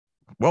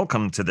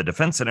Welcome to the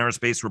Defense and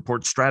Aerospace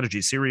Report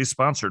Strategy Series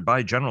sponsored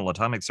by General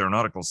Atomics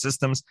Aeronautical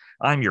Systems.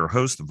 I'm your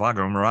host,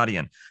 Vago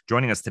Muradian.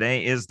 Joining us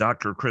today is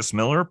Dr. Chris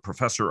Miller,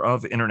 Professor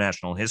of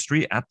International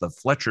History at the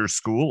Fletcher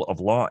School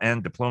of Law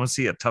and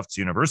Diplomacy at Tufts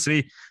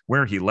University,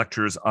 where he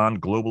lectures on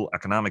global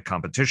economic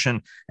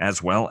competition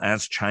as well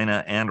as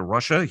China and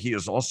Russia. He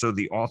is also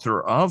the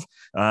author of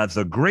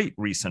the great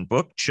recent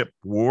book, Chip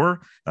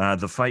War,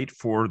 The Fight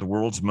for the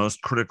World's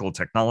Most Critical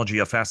Technology,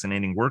 a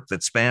fascinating work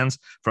that spans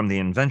from the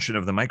invention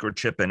of the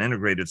microchip and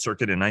integrated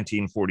circuit in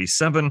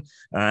 1947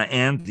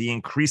 and the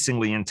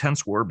increasingly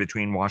intense war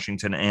between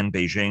Washington and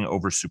Beijing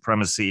over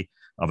supremacy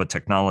of a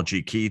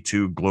technology key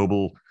to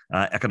global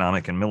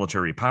economic and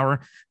military power.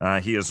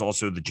 He is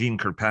also the Jeane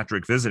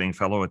Kirkpatrick Visiting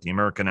Fellow at the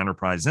American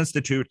Enterprise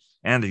Institute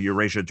and the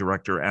Eurasia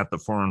Director at the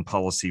Foreign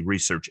Policy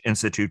Research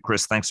Institute.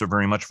 Chris, thanks so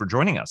very much for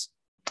joining us.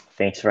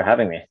 Thanks for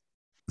having me.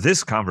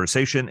 This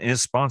conversation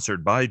is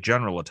sponsored by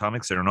General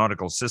Atomics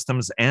Aeronautical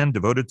Systems and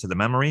devoted to the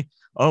memory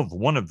of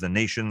one of the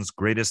nation's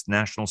greatest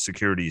national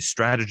security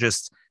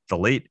strategists, the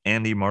late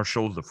Andy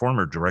Marshall, the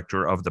former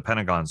director of the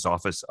Pentagon's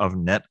Office of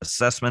Net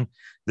Assessment.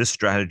 This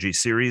strategy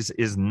series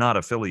is not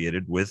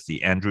affiliated with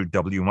the Andrew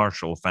W.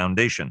 Marshall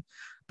Foundation.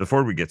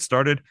 Before we get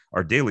started,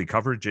 our daily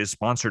coverage is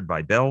sponsored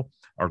by Bell.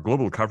 Our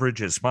global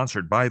coverage is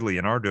sponsored by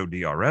Leonardo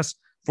DRS.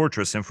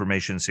 Fortress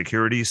Information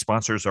Security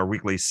sponsors our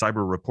weekly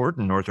cyber report,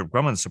 and Northrop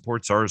Grumman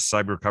supports our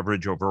cyber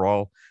coverage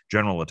overall.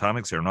 General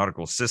Atomics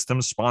Aeronautical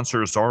Systems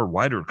sponsors our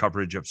wider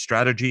coverage of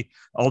strategy,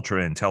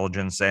 ultra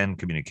intelligence, and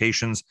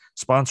communications,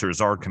 sponsors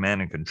our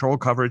command and control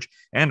coverage,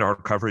 and our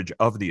coverage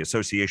of the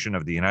Association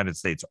of the United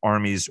States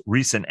Army's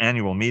recent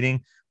annual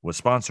meeting was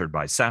sponsored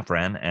by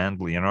Safran and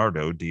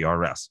Leonardo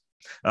DRS.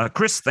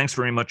 Chris, thanks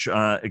very much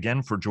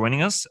again for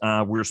joining us.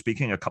 We're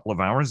speaking a couple of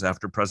hours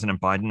after President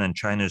Biden and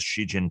China's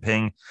Xi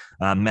Jinping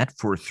met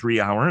for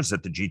 3 hours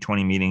at the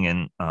G20 meeting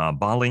in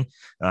Bali.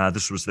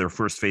 This was their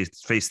first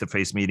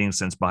face-to-face meeting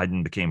since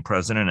Biden became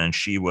president, and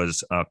Xi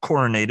was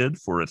coronated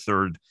for a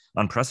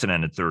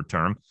unprecedented third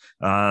term.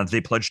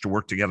 They pledged to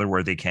work together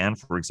where they can,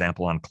 for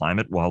example, on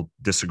climate, while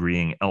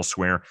disagreeing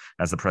elsewhere.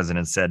 As the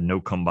president said, no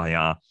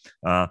kumbaya.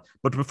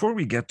 But before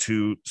we get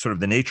to sort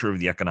of the nature of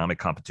the economic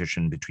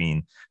competition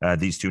between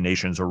these two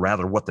nations, or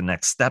rather what the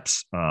next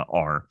steps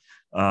are.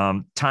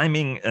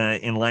 Timing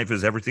in life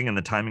is everything, and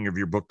the timing of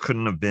your book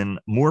couldn't have been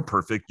more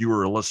perfect. You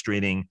were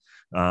illustrating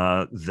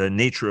the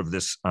nature of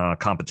this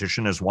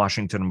competition as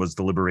Washington was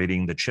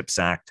deliberating the CHIPS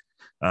Act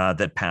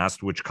that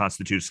passed, which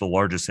constitutes the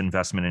largest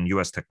investment in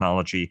U.S.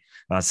 technology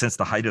since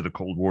the height of the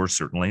Cold War,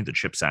 certainly, the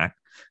CHIPS Act.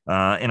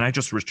 And I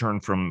just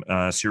returned from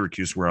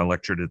Syracuse, where I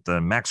lectured at the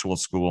Maxwell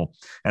School,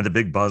 and the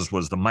big buzz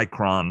was the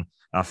Micron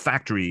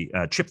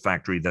chip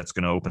factory that's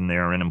going to open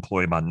there and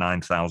employ about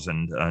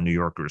 9,000 New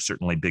Yorkers.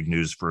 Certainly big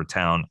news for a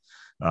town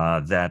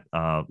that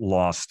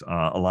lost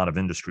a lot of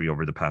industry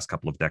over the past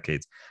couple of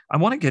decades. I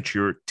want to get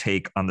your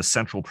take on the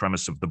central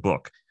premise of the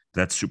book,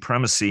 that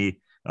supremacy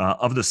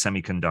of the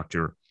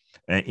semiconductor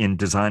in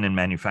design and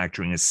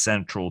manufacturing is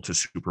central to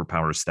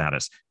superpower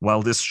status.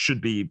 While this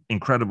should be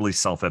incredibly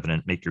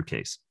self-evident, make your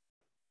case.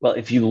 Well,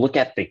 if you look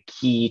at the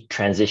key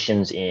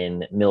transitions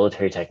in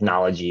military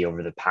technology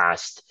over the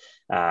past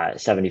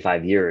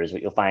 75 years,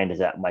 what you'll find is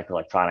that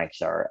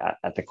microelectronics are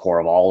at the core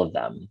of all of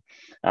them.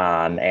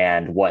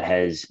 And what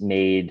has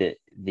made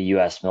the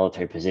US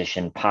military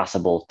position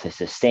possible to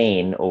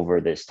sustain over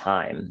this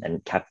time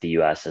and kept the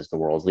US as the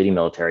world's leading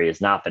military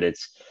is not that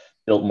it's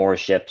built more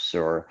ships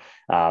or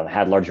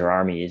had larger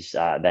armies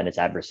than its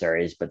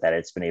adversaries, but that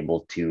it's been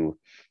able to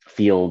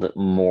field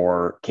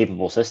more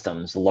capable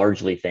systems,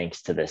 largely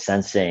thanks to the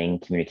sensing,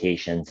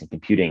 communications, and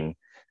computing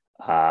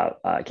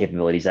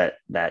capabilities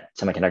that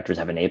semiconductors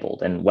have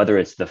enabled. And whether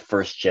it's the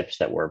first chips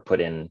that were put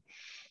in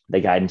the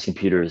guidance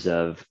computers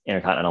of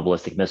intercontinental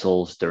ballistic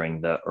missiles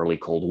during the early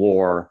Cold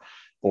War,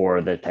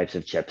 or the types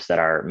of chips that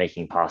are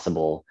making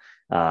possible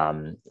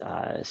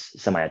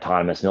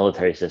semi-autonomous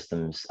military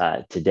systems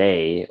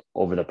today,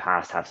 over the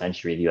past half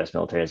century, the US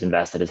military has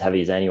invested as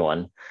heavy as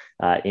anyone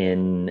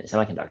in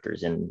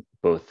semiconductors, in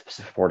both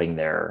supporting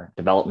their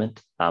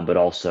development, but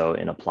also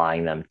in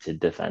applying them to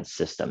defense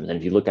systems. And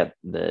if you look at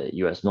the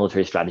US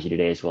military strategy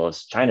today, as well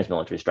as China's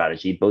military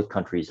strategy, both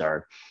countries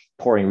are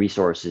pouring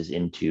resources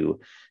into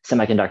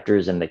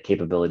semiconductors and the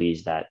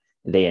capabilities that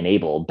they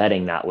enable,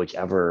 betting that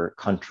whichever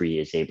country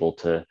is able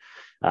to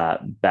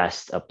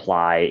best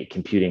apply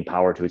computing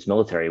power to its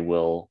military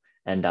will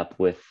end up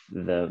with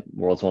the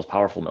world's most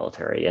powerful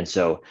military. And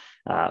so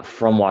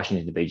from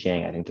Washington to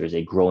Beijing, I think there's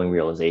a growing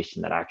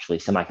realization that actually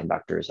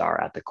semiconductors are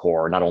at the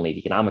core, not only of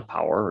economic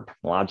power or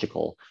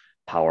technological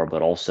power,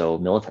 but also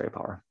military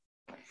power.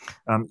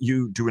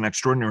 You do an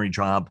extraordinary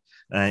job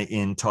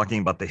in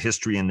talking about the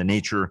history and the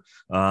nature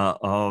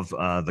of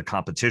the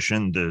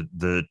competition,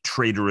 the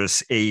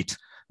traitorous eight,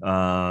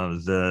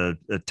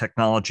 the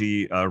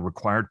technology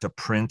required to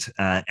print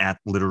at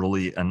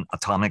literally an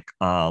atomic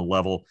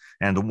level,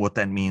 and what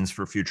that means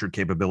for future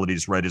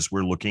capabilities, right, as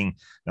we're looking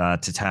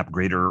to tap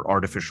greater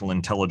artificial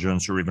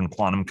intelligence or even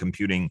quantum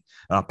computing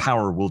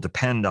power will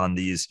depend on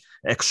these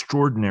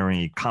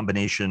extraordinary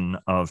combination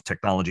of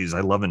technologies.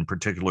 I love in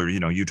particular,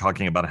 you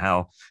talking about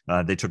how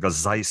they took a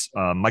Zeiss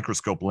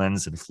microscope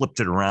lens and flipped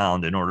it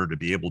around in order to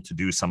be able to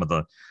do some of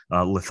the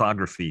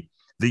lithography.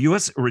 The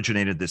US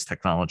originated this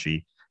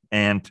technology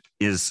and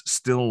is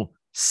still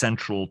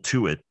central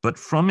to it. But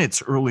from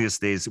its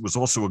earliest days, it was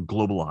also a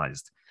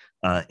globalized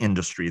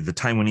industry. The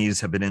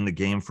Taiwanese have been in the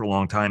game for a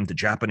long time. The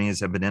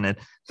Japanese have been in it.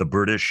 The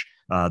British,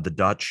 the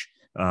Dutch,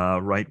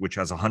 right, which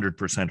has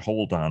 100%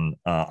 hold on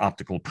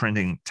optical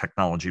printing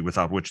technology,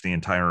 without which the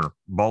entire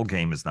ball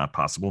game is not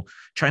possible.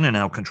 China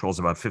now controls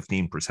about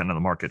 15% of the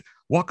market.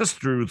 Walk us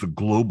through the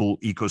global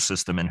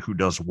ecosystem and who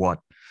does what,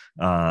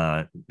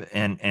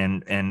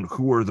 and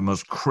who are the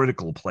most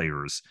critical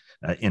players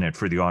in it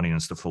for the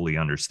audience to fully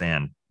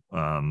understand.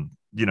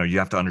 You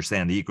have to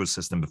understand the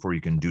ecosystem before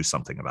you can do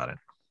something about it.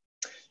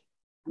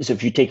 So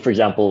if you take, for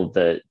example,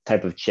 the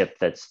type of chip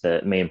that's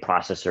the main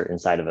processor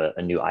inside of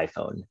a new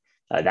iPhone,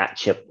 that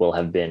chip will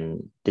have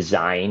been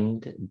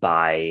designed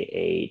by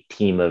a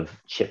team of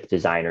chip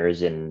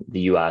designers in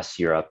the US,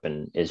 Europe,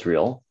 and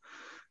Israel.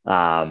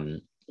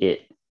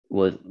 It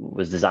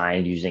was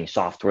designed using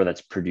software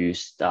that's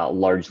produced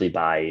largely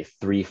by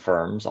three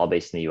firms, all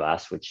based in the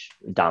US, which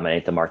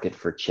dominate the market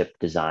for chip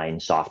design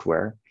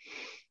software.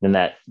 And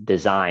that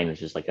design,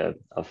 which is like a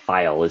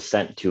file, is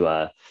sent to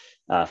a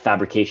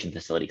fabrication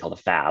facility called a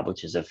fab,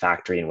 which is a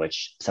factory in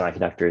which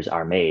semiconductors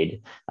are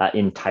made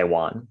in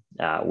Taiwan,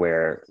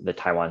 where the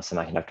Taiwan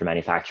Semiconductor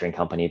Manufacturing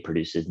Company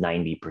produces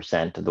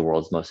 90% of the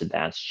world's most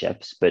advanced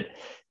chips. But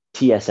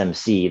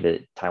TSMC,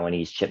 the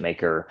Taiwanese chip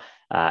maker,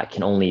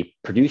 can only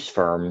produce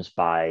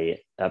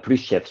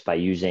chips by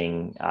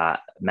using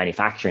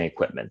manufacturing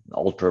equipment,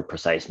 ultra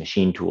precise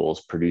machine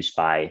tools produced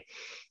by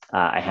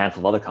a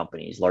handful of other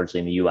companies, largely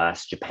in the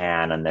US,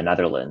 Japan, and the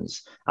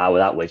Netherlands,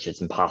 without which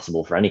it's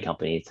impossible for any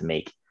company to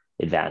make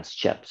advanced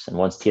chips. And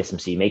once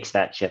TSMC makes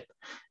that chip,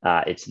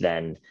 it's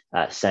then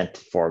sent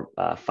for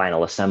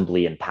final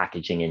assembly and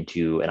packaging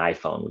into an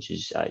iPhone, which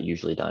is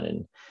usually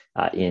done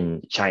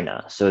in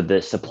China. So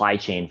the supply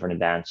chain for an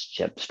advanced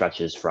chip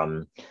stretches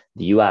from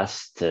the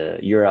US to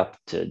Europe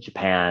to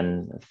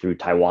Japan through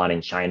Taiwan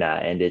and China.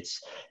 And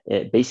it's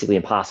basically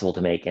impossible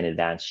to make an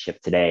advanced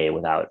chip today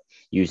without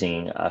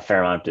using a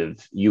fair amount of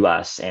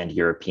US and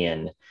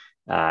European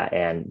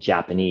and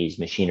Japanese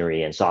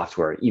machinery and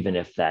software, even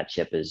if that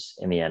chip is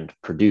in the end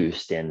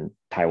produced in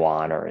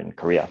Taiwan or in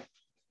Korea.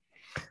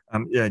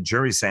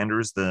 Jerry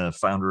Sanders, the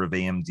founder of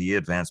AMD,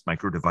 Advanced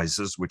Micro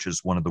Devices, which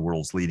is one of the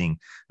world's leading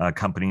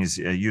companies,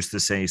 used to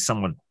say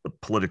somewhat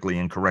politically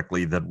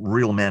incorrectly that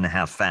real men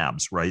have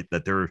fabs, right?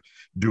 That they're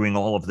doing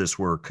all of this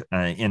work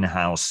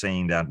in-house,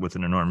 saying that with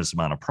an enormous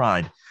amount of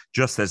pride,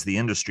 just as the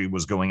industry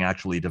was going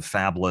actually to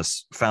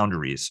fabless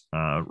foundries,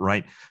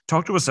 right?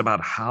 Talk to us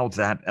about how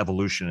that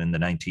evolution in the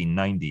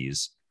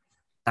 1990s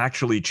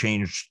actually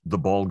changed the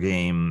ball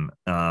game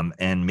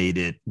and made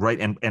it right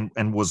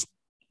and was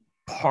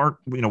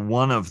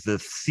one of the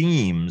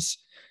themes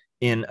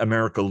in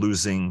America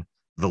losing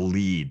the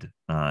lead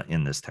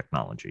in this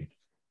technology.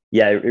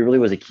 Yeah, it really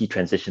was a key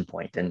transition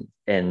point.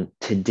 And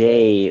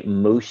today,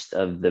 most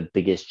of the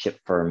biggest chip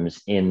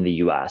firms in the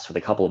US, with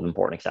a couple of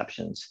important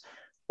exceptions,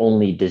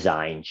 only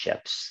design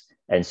chips.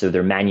 And so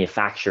their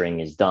manufacturing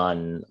is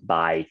done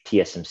by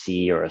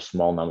TSMC or a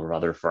small number of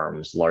other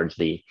firms,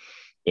 largely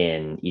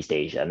in East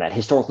Asia. And that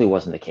historically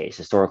wasn't the case.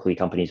 Historically,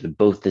 companies would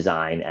both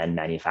design and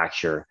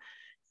manufacture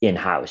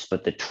in-house,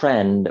 but the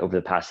trend over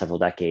the past several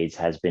decades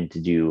has been to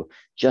do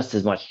just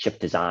as much chip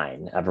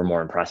design, ever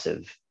more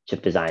impressive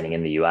chip designing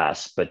in the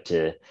US, but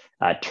to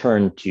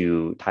turn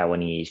to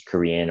Taiwanese,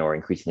 Korean, or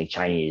increasingly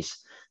Chinese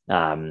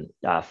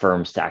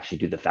firms to actually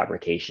do the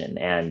fabrication.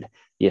 And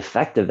the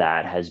effect of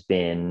that has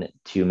been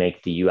to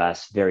make the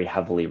US very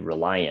heavily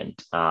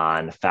reliant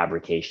on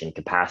fabrication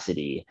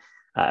capacity,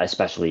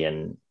 especially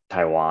in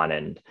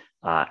Taiwan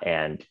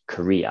and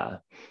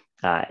Korea.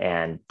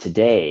 And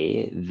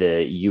today,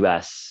 the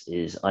US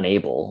is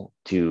unable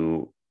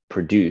to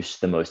produce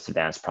the most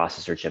advanced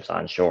processor chips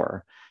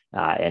onshore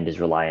and is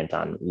reliant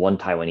on one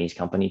Taiwanese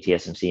company,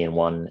 TSMC, and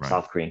one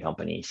South Korean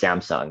company,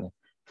 Samsung,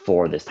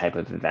 for this type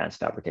of advanced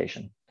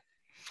fabrication.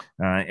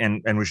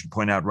 And we should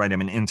point out, right, I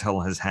mean,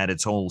 Intel has had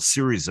its whole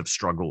series of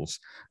struggles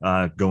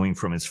going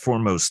from its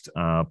foremost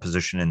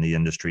position in the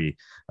industry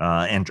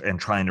and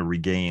trying to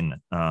regain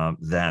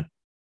that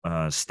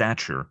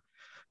stature.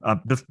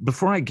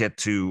 Before I get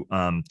to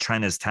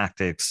China's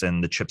tactics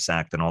and the CHIPS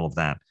Act and all of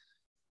that,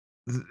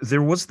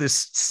 there was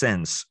this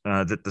sense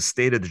that the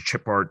state of the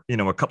chip art,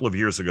 a couple of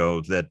years ago,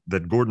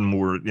 that Gordon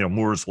Moore,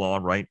 Moore's law,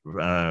 right,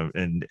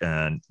 named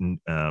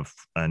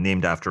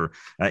after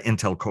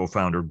Intel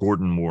co-founder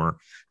Gordon Moore,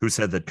 who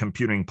said that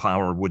computing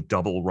power would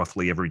double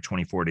roughly every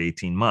 24 to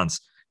 18 months.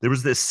 There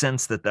was this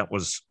sense that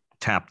was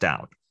tapped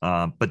out.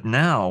 But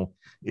now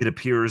it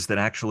appears that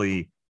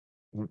actually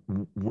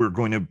we're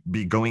going to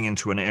be going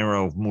into an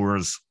era of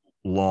Moore's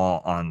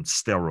law on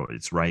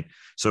steroids, right?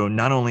 So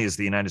not only is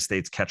the United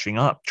States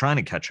trying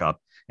to catch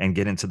up and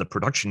get into the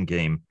production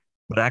game,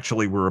 but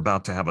actually we're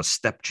about to have a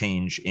step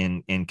change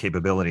in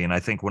capability. And I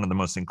think one of the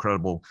most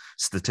incredible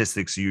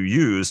statistics you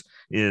use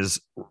is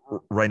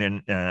right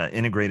in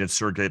integrated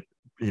circuit,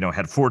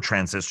 had 4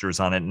 transistors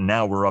on it, and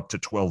now we're up to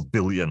 12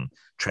 billion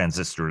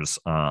transistors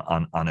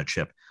on a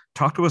chip.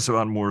 Talk to us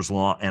about Moore's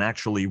law and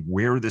actually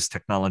where this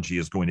technology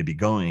is going to be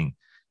going,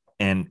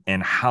 and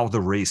how the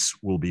race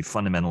will be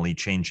fundamentally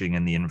changing,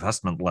 and the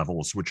investment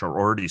levels, which are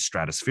already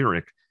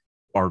stratospheric,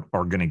 are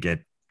going to get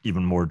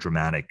even more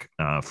dramatic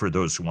for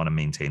those who want to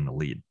maintain the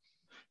lead.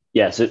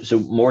 Yeah, so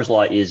Moore's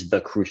law is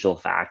the crucial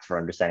fact for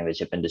understanding the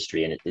chip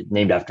industry, and it's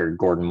named after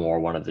Gordon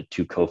Moore, one of the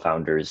 2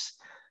 co-founders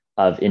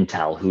of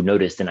Intel, who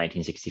noticed in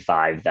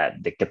 1965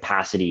 that the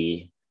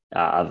capacity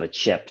of a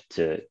chip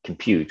to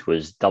compute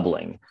was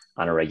doubling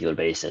on a regular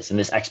basis. And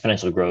this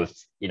exponential growth,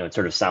 it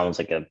sort of sounds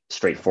like a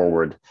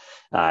straightforward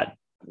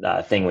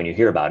thing when you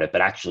hear about it,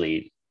 but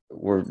actually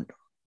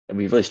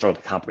we really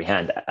struggle to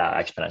comprehend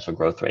exponential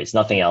growth rates.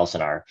 Nothing else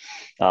in our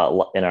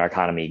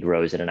economy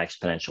grows at an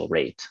exponential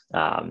rate.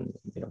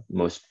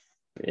 Most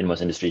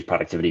industries,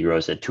 productivity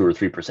grows at 2 or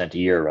 3% a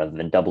year rather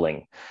than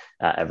doubling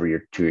every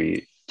year,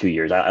 2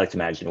 years. I like to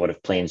imagine, what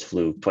if planes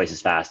flew twice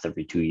as fast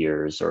every 2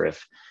 years, or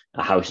if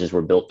houses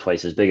were built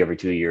twice as big every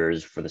 2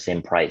 years for the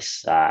same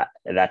price? That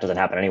doesn't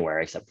happen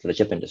anywhere except for the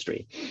chip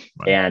industry.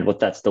 Right. And what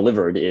that's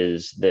delivered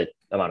is the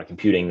amount of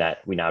computing that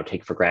we now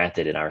take for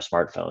granted in our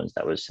smartphones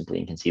that was simply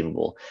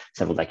inconceivable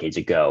several decades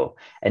ago.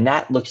 And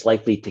that looks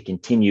likely to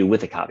continue,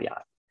 with a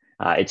caveat.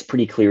 It's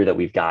pretty clear that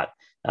we've got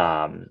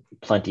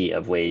plenty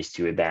of ways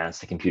to advance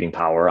the computing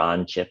power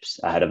on chips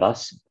ahead of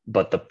us,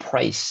 but the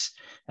price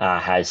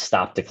has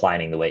stopped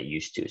declining the way it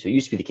used to. So it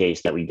used to be the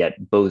case that we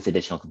get both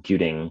additional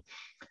computing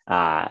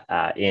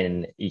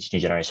in each new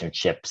generation of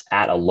chips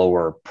at a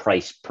lower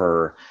price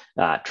per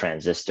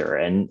transistor.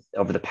 And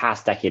over the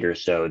past decade or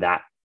so,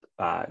 that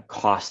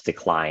cost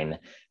decline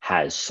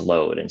has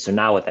slowed. And so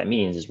now what that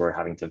means is we're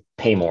having to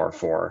pay more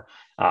for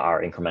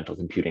our incremental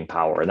computing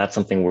power. And that's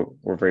something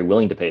we're very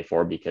willing to pay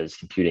for, because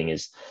computing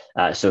is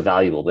so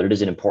valuable. But it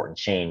is an important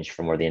change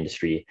from where the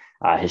industry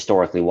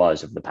historically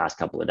was over the past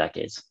couple of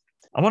decades.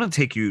 I want to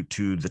take you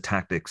to the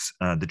tactics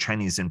the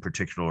Chinese in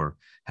particular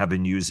have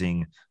been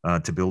using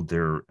to build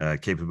their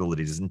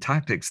capabilities, and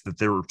tactics that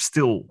they're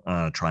still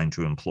trying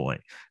to employ,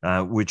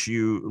 which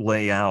you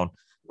lay out,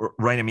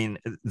 right? I mean,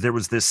 there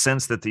was this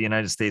sense that the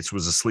United States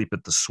was asleep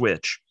at the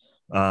switch,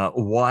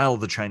 while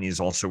the Chinese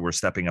also were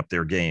stepping up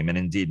their game. And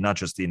indeed, not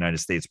just the United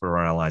States, but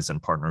our allies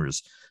and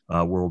partners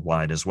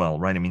worldwide as well,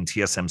 right? I mean,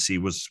 TSMC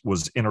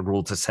was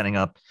integral to setting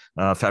up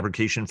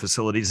fabrication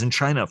facilities in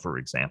China, for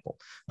example,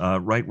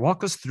 right?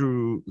 Walk us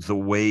through the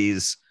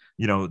ways,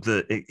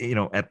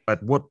 at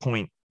what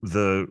point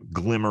the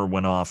glimmer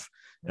went off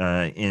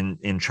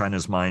in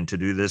China's mind to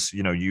do this.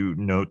 You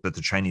note that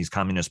the Chinese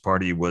Communist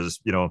Party was,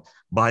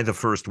 buy the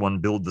first one,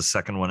 build the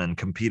second one, and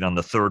compete on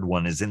the third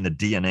one is in the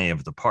DNA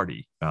of the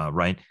party,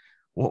 right?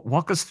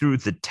 Walk us through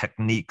the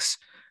techniques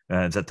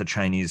that the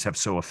Chinese have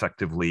so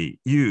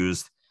effectively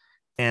used,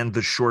 and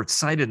the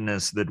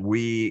short-sightedness that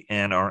we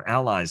and our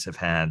allies have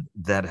had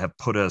that have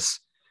put us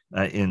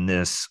in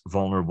this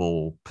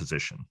vulnerable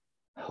position.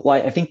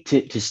 Well, I think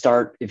to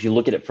start, if you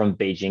look at it from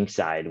Beijing's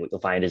side, what you'll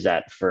find is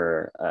that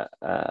for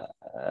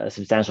a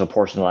substantial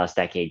portion of the last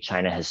decade,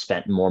 China has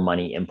spent more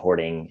money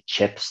importing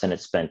chips than it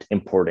spent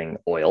importing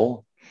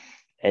oil.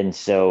 And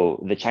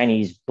so the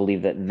Chinese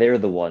believe that they're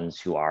the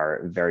ones who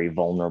are very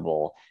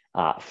vulnerable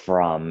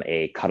from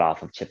a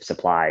cutoff of chip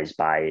supplies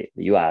by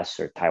the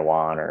US or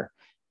Taiwan or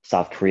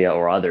South Korea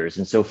or others.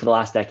 And so for the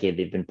last decade,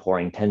 they've been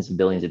pouring tens of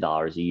billions of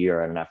dollars a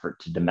year in an effort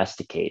to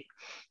domesticate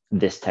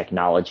this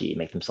technology,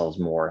 make themselves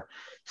more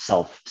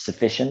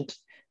self-sufficient,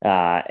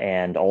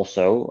 and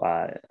also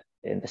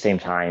at the same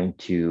time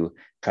to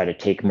try to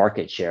take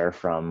market share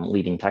from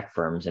leading tech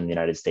firms in the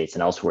United States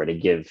and elsewhere to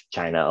give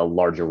China a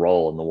larger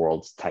role in the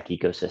world's tech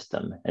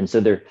ecosystem. And so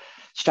their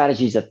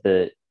strategies that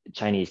the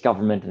Chinese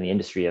government and the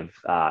industry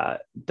have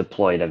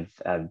deployed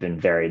have been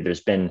varied.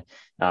 There's been,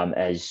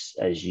 as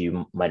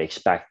you might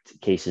expect,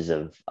 cases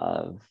of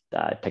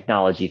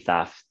technology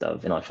theft,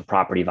 of intellectual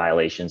property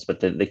violations. But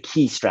the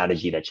key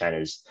strategy that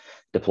China's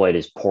deployed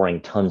is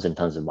pouring tons and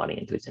tons of money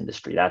into its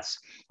industry. That's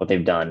what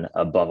they've done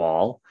above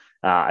all.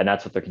 And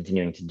that's what they're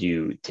continuing to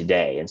do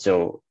today. And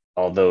so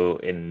although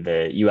in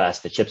the US,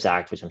 the CHIPS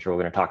Act, which I'm sure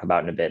we're going to talk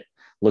about in a bit,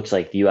 looks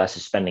like the US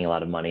is spending a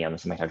lot of money on the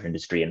semiconductor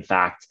industry. In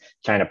fact,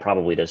 China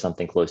probably does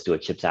something close to a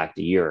CHIPS Act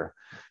a year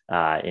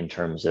in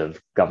terms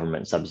of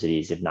government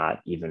subsidies, if not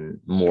even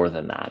more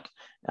than that.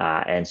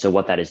 And so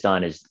what that has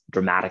done is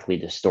dramatically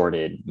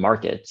distorted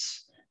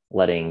markets,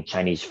 letting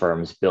Chinese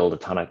firms build a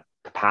ton of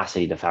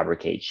capacity to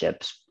fabricate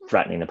chips,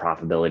 threatening the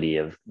profitability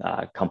of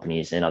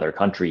companies in other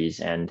countries,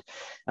 and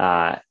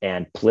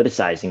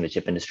politicizing the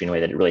chip industry in a way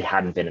that it really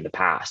hadn't been in the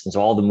past. And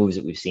so all the moves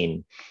that we've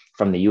seen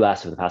from the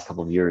US over the past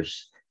couple of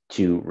years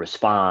to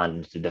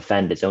respond, to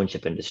defend its own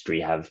chip industry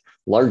have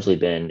largely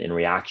been in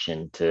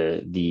reaction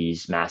to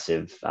these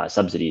massive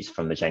subsidies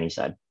from the Chinese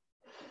side.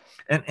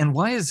 And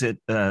why is it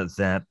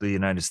that the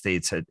United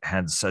States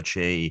had such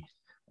a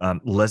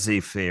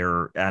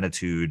laissez-faire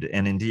attitude,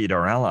 and indeed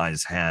our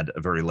allies had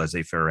a very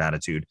laissez-faire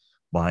attitude,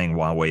 buying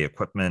Huawei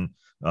equipment,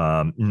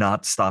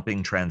 not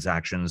stopping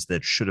transactions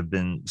that should have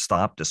been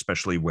stopped,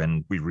 especially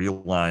when we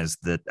realized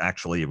that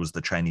actually it was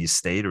the Chinese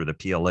state or the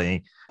PLA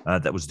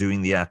that was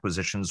doing the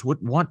acquisitions?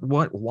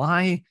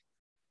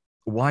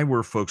 Why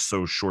were folks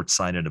so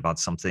short-sighted about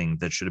something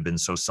that should have been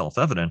so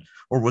self-evident?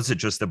 Or was it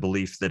just a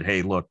belief that,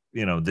 hey, look,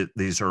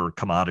 these are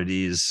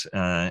commodities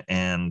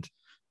and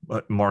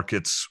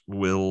markets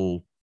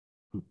will,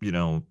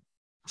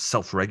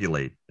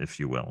 self-regulate, if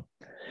you will?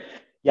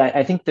 Yeah,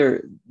 I think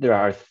there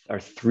are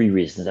three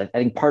reasons. I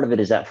think part of it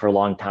is that for a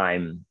long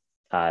time,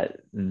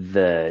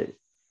 the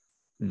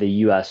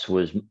U.S.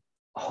 was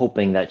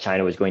hoping that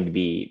China was going to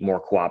be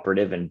more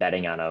cooperative and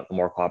betting on a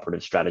more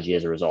cooperative strategy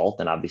as a result.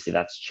 And obviously,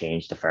 that's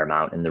changed a fair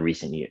amount in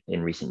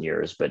recent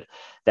years. But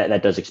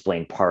that does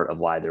explain part of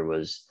why there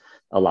was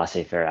a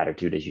laissez-faire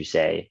attitude, as you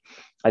say.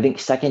 I think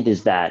second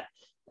is that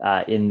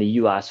in the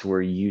U.S.,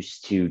 we're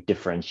used to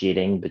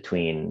differentiating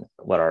between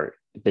what are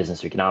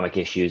business or economic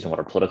issues and what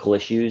are political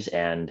issues.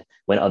 And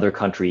when other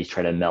countries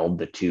try to meld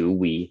the two,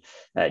 we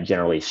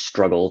generally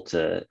struggle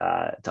to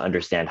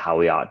understand how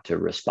we ought to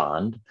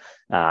respond.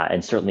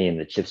 And certainly in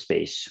the chip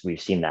space,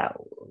 we've seen that.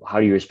 How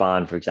do you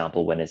respond, for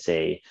example, when it's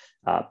a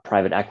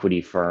private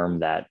equity firm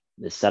that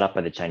is set up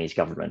by the Chinese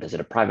government? Is it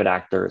a private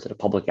actor? Is it a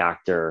public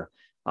actor?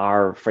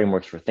 Our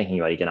frameworks for thinking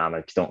about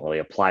economics don't really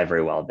apply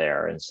very well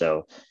there. And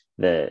so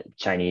the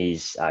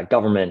Chinese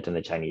government and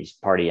the Chinese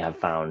party have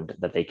found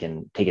that they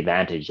can take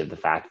advantage of the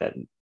fact that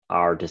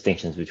our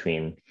distinctions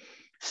between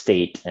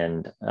state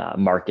and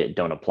market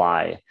don't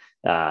apply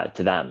to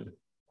them.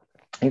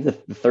 I think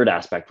the third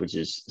aspect, which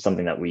is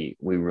something that we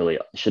really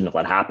shouldn't have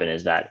let happen,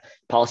 is that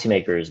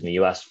policymakers in the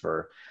US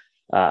for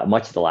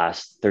much of the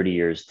last 30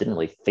 years didn't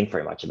really think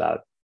very much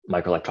about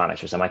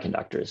microelectronics or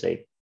semiconductors.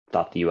 They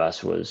thought the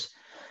US was,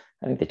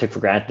 I think they took for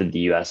granted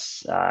the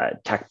US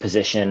tech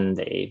position.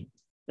 They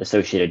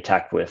associated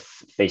tech with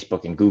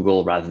Facebook and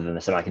Google rather than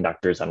the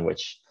semiconductors on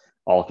which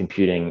all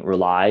computing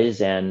relies,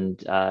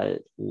 and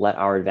let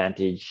our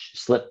advantage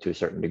slip to a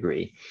certain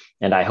degree.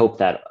 And I hope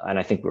that, and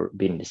I think we're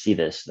beginning to see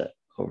this, that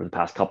over the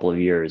past couple of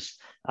years,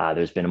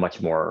 there's been a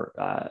much more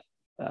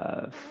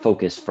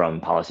focus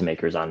from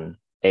policymakers on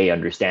A,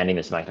 understanding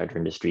the semiconductor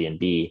industry, and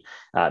B,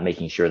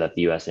 making sure that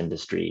the US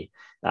industry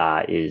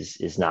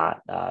is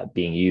not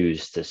being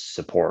used to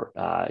support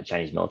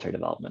Chinese military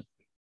development.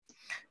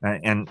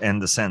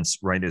 And the sense,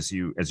 right, as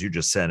you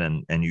just said,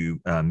 and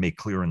you make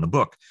clear in the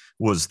book,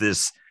 was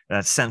this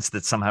sense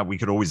that somehow we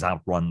could always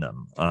outrun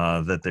them,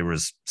 that there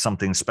was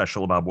something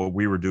special about what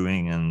we were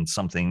doing and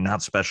something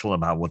not special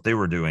about what they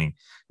were doing,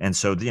 and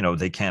so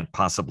they can't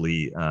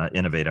possibly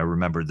innovate. I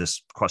remember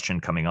this question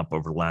coming up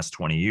over the last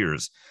 20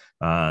 years,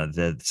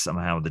 that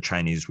somehow the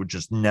Chinese would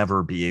just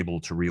never be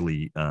able to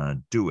really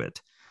do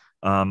it.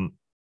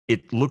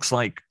 It looks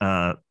like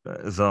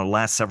the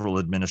last several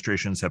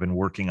administrations have been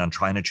working on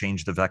trying to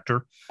change the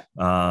vector.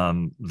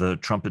 The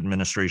Trump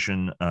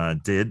administration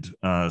did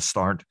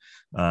start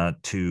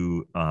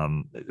to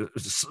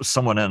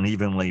somewhat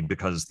unevenly,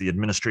 because the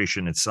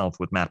administration itself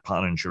with Matt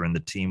Pottinger and the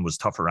team was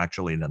tougher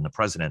actually than the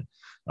president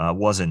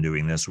was in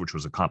doing this, which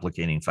was a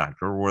complicating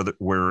factor.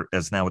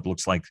 Whereas now it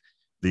looks like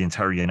the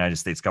entire United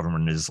States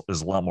government is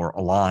a lot more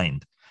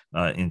aligned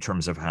in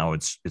terms of how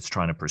it's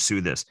trying to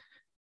pursue this.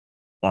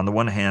 On the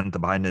one hand, the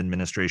Biden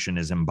administration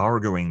is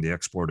embargoing the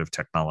export of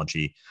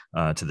technology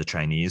to the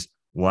Chinese,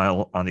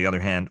 while on the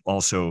other hand,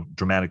 also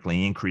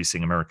dramatically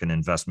increasing American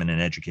investment in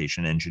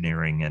education,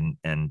 engineering,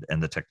 and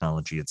the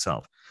technology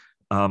itself.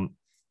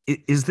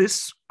 Is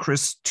this,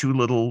 Chris, too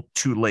little,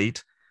 too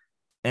late?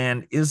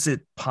 And is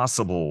it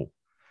possible?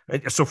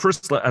 So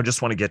first, I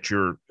just want to get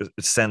your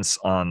sense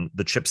on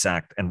the CHIPS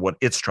Act and what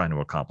it's trying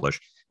to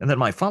accomplish. And then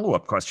my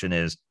follow-up question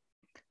is,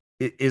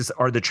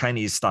 are the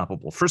Chinese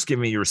stoppable? First, give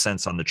me your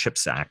sense on the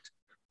CHIPS Act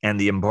and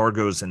the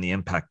embargoes and the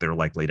impact they're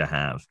likely to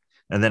have.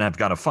 And then I've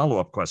got a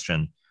follow-up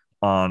question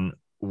on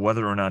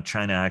whether or not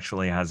China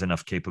actually has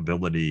enough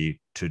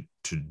capability to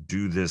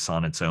do this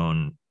on its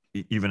own,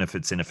 even if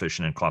it's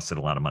inefficient and costs it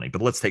a lot of money.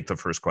 But let's take the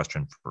first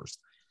question first.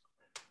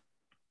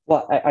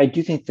 Well, I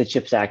do think the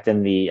CHIPS Act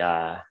and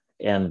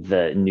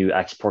the new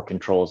export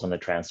controls on the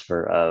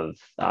transfer of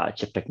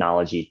chip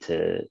technology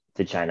to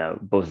China,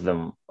 both of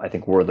them, I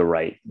think, were the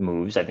right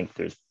moves. I think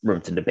there's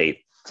room to debate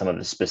some of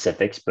the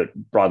specifics, but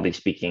broadly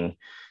speaking,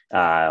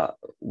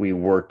 we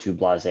were too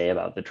blasé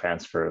about the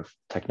transfer of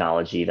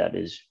technology that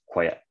is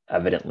quite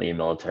evidently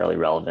militarily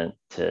relevant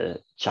to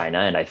China.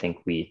 And I think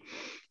we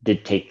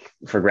did take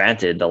for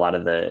granted a lot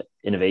of the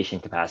innovation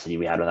capacity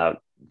we had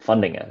without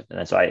funding it.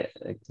 And so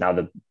now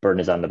the burden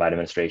is on the Biden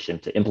administration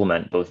to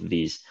implement both of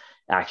these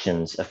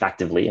actions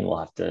effectively, and we'll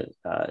have to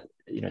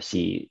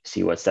see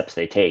what steps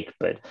they take.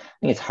 But I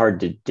think it's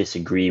hard to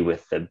disagree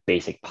with the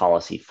basic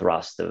policy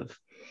thrust of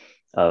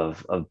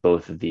of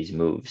both of these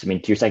moves. I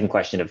mean, to your second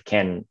question of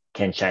can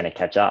China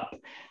catch up?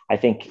 I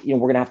think we're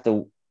going to have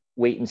to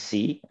wait and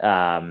see.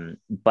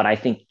 But I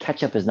think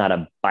catch up is not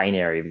a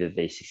binary, either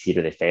they succeed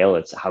or they fail.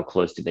 It's how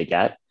close do they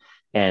get?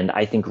 And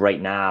I think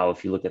right now,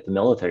 if you look at the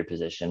military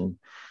position,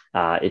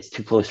 it's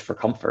too close for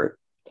comfort.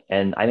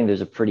 And I think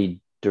there's a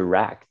pretty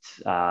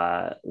direct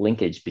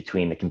linkage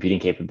between the computing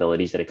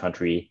capabilities that a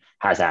country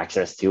has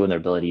access to and their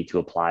ability to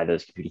apply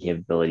those computing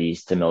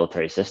capabilities to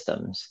military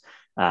systems.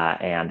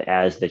 And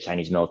as the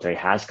Chinese military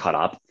has caught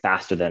up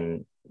faster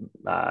than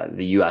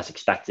the US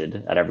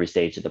expected at every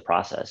stage of the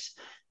process,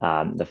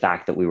 the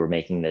fact that we were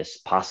making this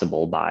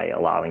possible by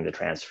allowing the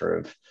transfer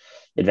of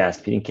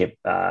advanced computing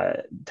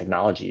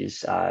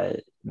technologies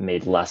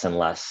made less and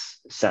less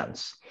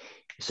sense.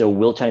 So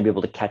will China be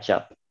able to catch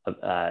up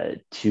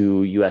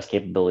to US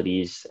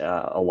capabilities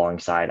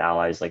alongside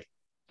allies like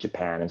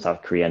Japan and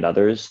South Korea and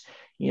others?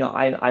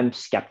 I'm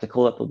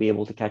skeptical that they'll be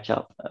able to catch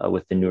up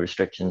with the new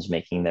restrictions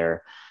making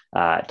their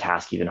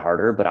task even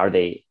harder. But are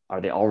they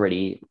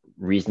already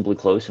reasonably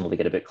close, and will they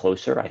get a bit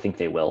closer? I think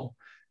they will.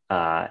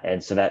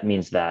 And so that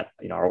means that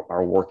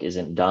our work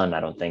isn't done, I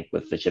don't think,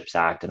 with the CHIPS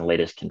Act and the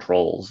latest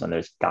controls. And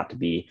there's got to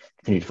be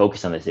continued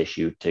focus on this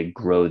issue to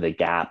grow the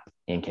gap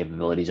in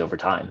capabilities over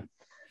time.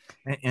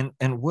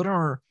 And what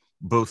are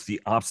both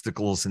the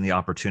obstacles and the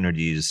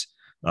opportunities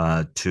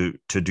to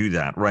do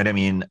that, right? I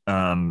mean,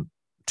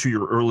 to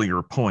your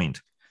earlier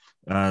point,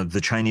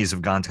 the Chinese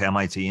have gone to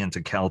MIT and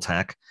to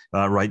Caltech,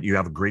 right? You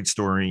have a great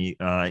story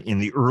in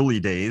the early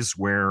days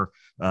where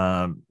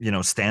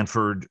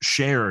Stanford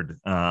shared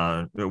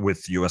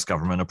with U.S.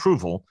 government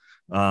approval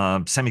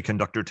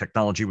semiconductor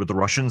technology with the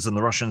Russians, and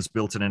the Russians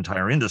built an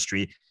entire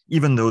industry,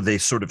 even though they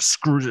sort of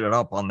screwed it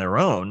up on their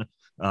own.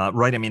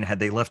 Right. I mean, had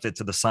they left it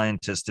to the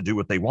scientists to do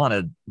what they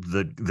wanted,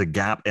 the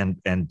gap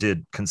and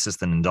did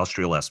consistent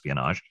industrial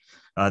espionage,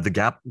 the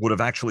gap would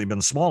have actually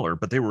been smaller,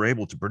 but they were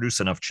able to produce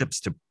enough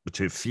chips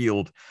to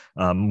field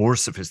more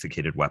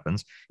sophisticated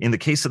weapons. In the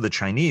case of the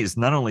Chinese,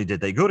 not only did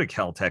they go to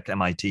Caltech,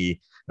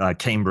 MIT,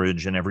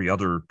 Cambridge, and every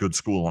other good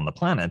school on the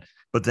planet,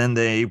 but then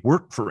they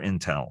worked for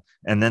Intel,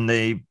 and then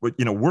they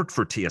worked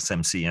for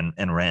TSMC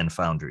and Rand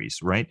Foundries,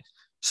 right?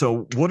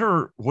 So what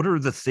are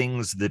the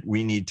things that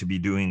we need to be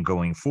doing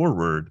going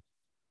forward?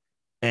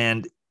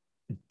 And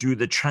do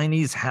the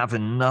Chinese have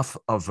enough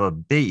of a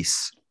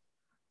base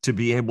to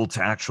be able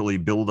to actually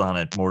build on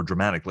it more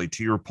dramatically?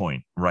 To your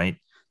point, right?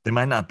 They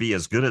might not be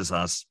as good as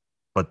us,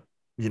 but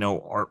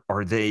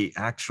are they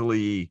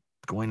actually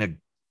going to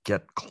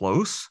get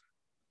close?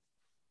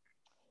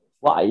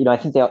 Well, I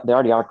think they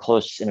already are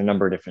close in a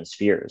number of different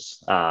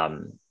spheres.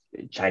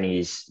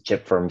 Chinese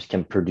chip firms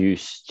can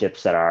produce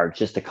chips that are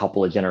just a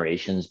couple of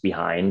generations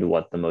behind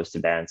what the most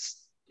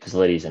advanced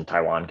facilities in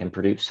Taiwan can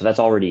produce. So that's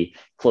already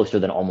closer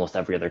than almost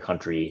every other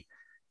country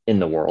in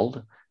the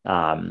world.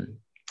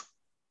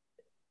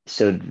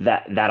 So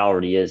that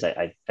already is,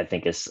 I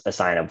think, is a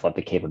sign of what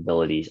the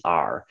capabilities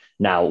are.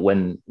 Now,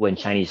 when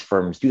Chinese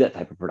firms do that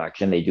type of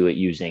production, they do it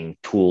using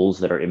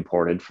tools that are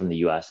imported from the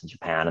US and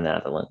Japan and the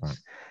Netherlands.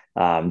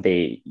 Right.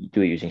 They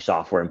do it using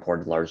software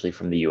imported largely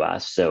from the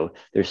US. So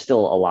there's still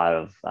a lot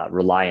of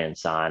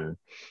reliance on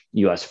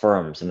US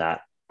firms, and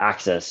that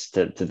access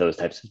to those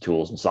types of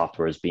tools and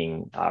software is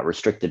being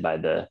restricted by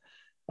the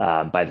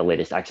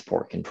latest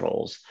export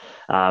controls.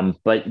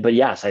 But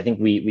yes, I think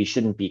we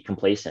shouldn't be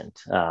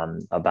complacent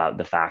about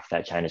the fact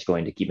that China is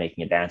going to keep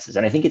making advances.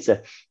 And I think it's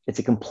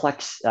a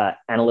complex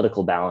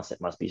analytical balance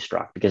that must be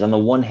struck, because on the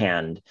one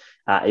hand,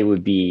 it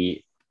would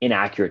be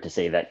inaccurate to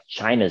say that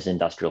China's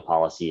industrial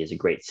policy is a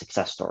great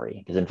success story,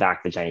 because in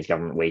fact, the Chinese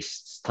government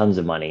wastes tons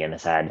of money and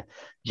has had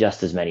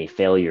just as many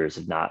failures,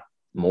 if not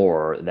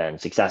more, than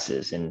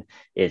successes in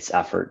its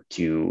effort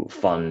to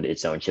fund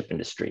its own chip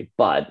industry.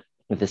 But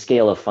if the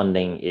scale of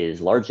funding is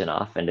large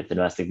enough, and if the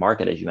domestic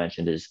market, as you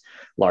mentioned, is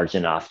large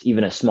enough,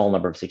 even a small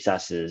number of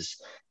successes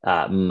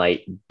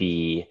might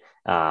be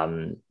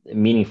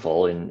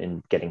meaningful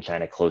in getting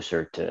China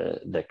closer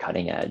to the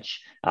cutting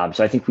edge.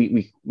 So I think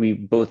we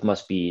both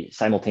must be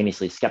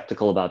simultaneously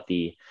skeptical about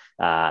the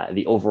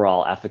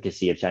overall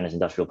efficacy of China's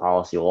industrial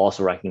policy, while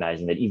also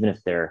recognizing that even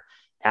if their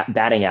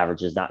batting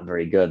average is not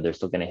very good, they're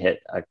still going to hit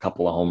a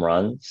couple of home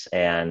runs,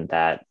 and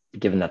that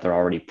given that they're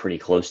already pretty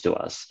close to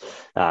us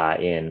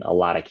in a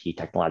lot of key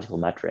technological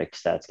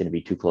metrics, that's going to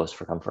be too close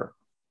for comfort.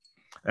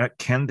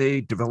 Can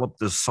they develop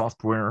the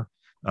software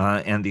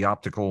and the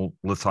optical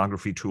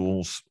lithography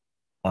tools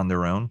on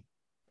their own,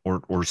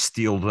 or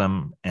steal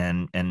them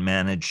and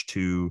manage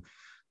to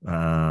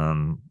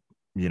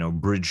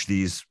bridge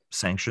these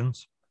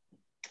sanctions?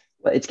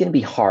 Well, it's going to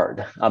be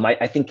hard.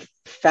 I think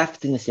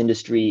theft in this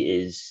industry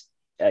is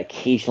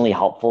occasionally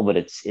helpful, but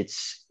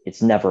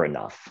it's never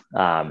enough.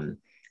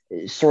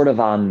 Sort of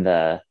on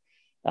the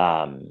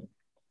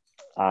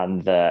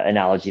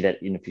analogy that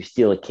if you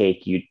steal a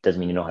cake, you doesn't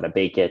mean you know how to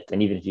bake it,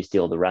 and even if you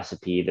steal the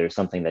recipe, there's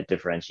something that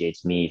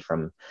differentiates me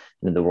from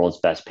the world's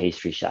best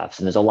pastry chefs.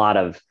 And there's a lot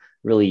of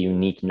really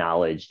unique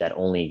knowledge that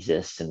only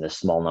exists in this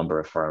small number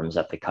of firms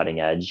at the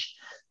cutting edge.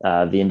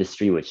 the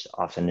industry, which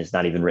often is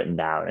not even written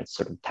down. It's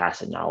sort of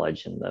tacit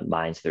knowledge in the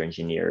minds of their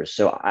engineers.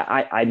 So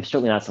I'm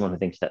certainly not someone who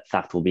thinks that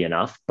theft will be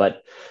enough,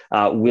 but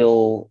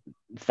will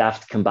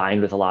theft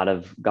combined with a lot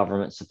of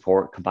government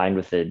support, combined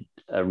with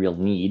a real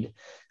need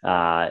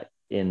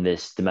in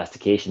this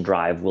domestication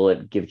drive, will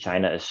it give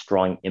China a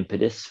strong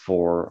impetus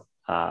for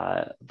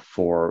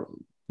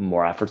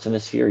more efforts in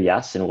this sphere?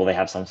 Yes. And will they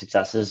have some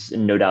successes?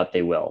 No doubt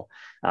they will.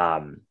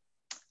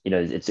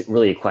 It's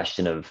really a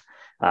question of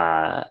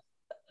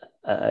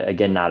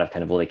again, not of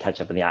kind of will they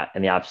catch up in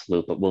the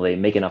absolute, but will they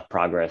make enough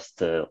progress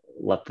to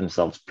let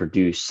themselves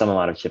produce some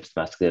amount of chips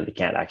domestically that they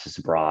can't access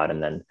abroad,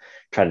 and then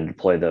try to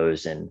deploy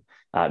those in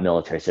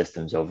military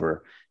systems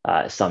over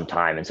some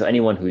time. And so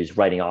anyone who's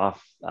writing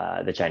off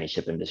the Chinese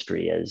chip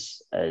industry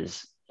as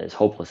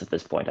hopeless at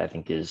this point, I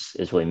think is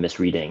really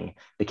misreading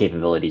the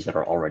capabilities that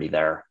are already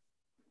there.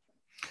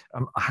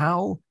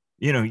 How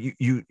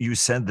you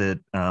said that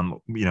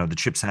the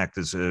CHIPS Act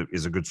is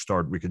a good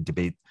start. We could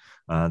debate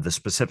the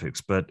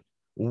specifics, but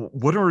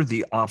what are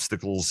the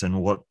obstacles,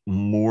 and what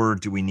more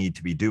do we need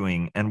to be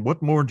doing, and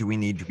what more do we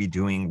need to be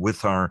doing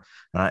with our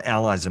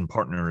allies and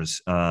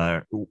partners,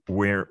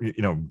 where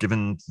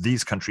given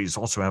these countries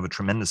also have a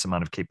tremendous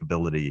amount of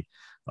capability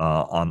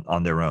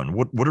on their own?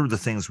 What are the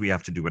things we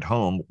have to do at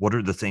home? What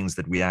are the things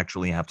that we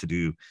actually have to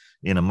do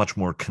in a much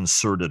more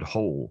concerted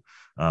whole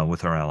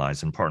with our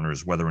allies and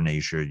partners, whether in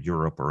Asia,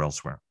 Europe, or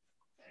elsewhere?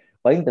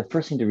 Well, I think the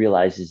first thing to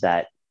realize is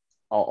that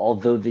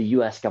although the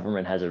US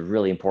government has a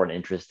really important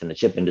interest in the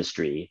chip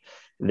industry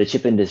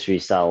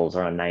sells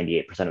around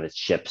 98% of its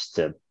chips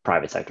to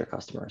private sector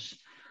customers.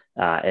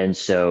 And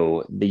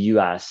so the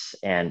US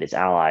and its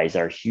allies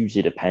are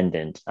hugely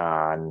dependent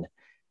on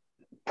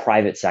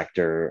private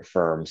sector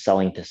firms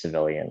selling to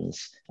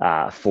civilians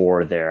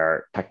for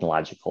their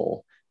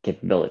technological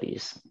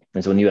capabilities.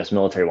 And so when the US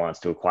military wants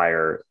to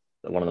acquire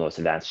one of the most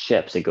advanced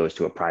chips, it goes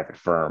to a private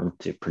firm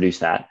to produce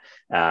that.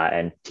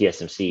 And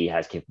TSMC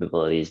has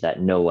capabilities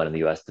that no one in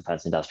the US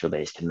defense industrial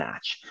base can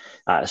match.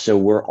 So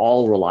we're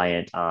all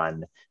reliant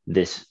on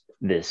this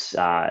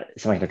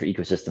semiconductor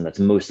ecosystem that's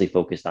mostly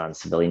focused on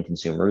civilian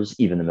consumers.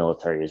 Even the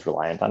military is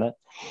reliant on it.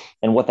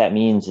 And what that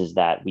means is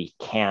that we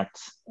can't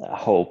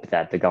hope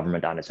that the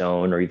government on its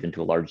own, or even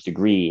to a large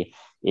degree,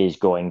 is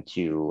going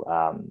to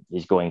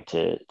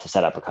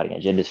set up a cutting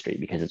edge industry,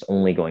 because it's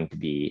only going to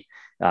be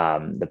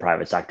the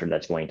private sector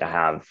that's going to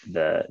have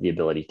the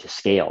ability to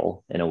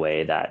scale in a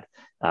way that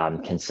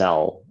can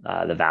sell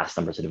the vast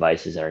numbers of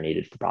devices that are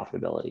needed for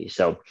profitability.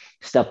 So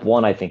step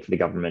one, I think, for the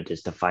government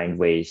is to find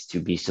ways to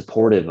be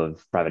supportive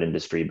of private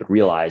industry, but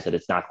realize that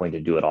it's not going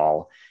to do it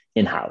all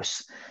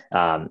in-house.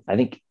 I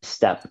think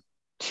step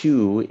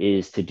two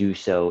is to do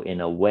so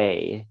in a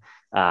way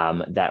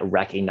that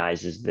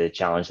recognizes the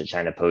challenge that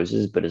China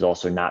poses, but is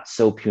also not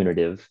so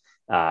punitive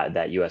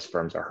that US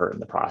firms are hurt in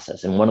the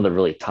process. And one of the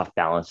really tough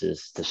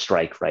balances to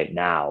strike right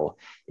now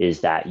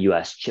is that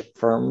US chip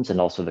firms, and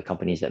also the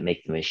companies that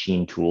make the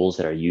machine tools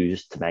that are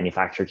used to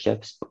manufacture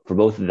chips, for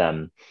both of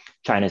them,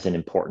 China is an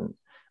important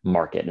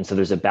market. And so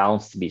there's a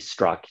balance to be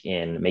struck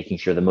in making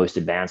sure the most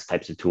advanced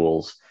types of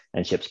tools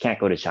and chips can't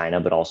go to China,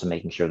 but also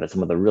making sure that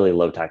some of the really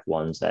low-tech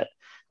ones that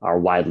are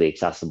widely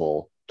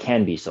accessible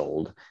can be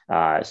sold,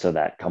 so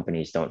that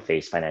companies don't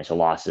face financial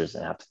losses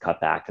and have to cut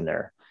back in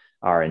their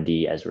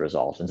R&D as a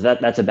result. And so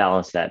that's a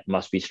balance that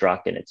must be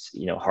struck, and it's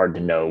hard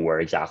to know where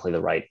exactly the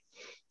right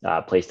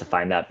place to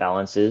find that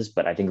balance is.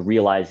 But I think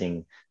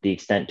realizing the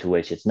extent to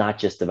which it's not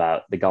just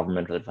about the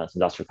government or the defense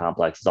industrial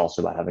complex, it's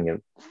also about having a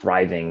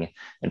thriving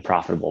and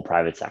profitable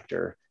private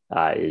sector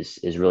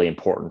is really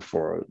important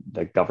for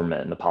the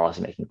government and the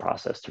policymaking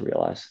process to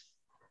realize.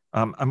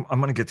 I'm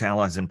going to get to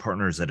allies and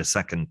partners in a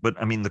second, but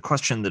I mean, the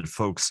question that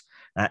folks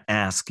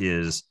ask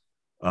is,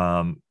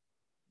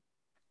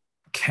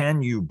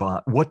 can you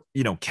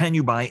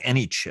buy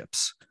any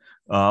chips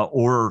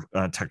or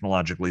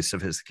technologically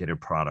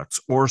sophisticated products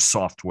or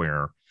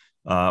software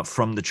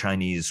from the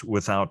Chinese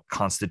without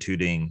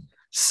constituting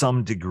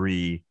some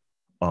degree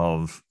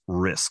of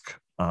risk?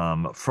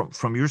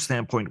 From your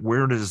standpoint,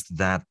 where does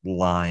that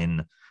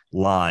line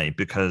lie?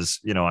 Because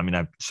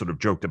I've sort of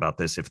joked about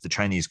this. If the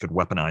Chinese could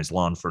weaponize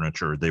lawn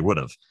furniture, they would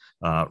have,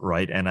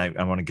 right? And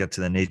I want to get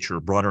to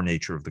the broader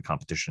nature of the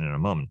competition in a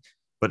moment.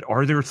 But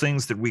are there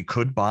things that we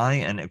could buy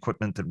and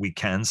equipment that we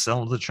can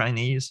sell to the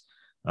Chinese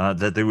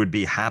that they would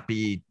be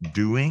happy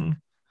doing,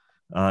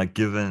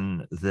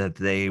 given that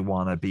they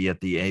want to be at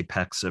the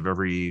apex of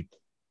every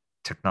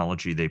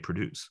technology they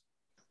produce?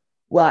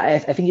 Well, I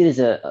think it is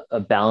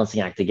a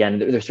balancing act. Again,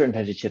 there are certain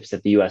types of chips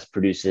that the US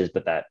produces,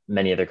 but that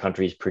many other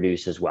countries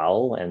produce as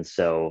well. And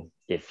so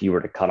if you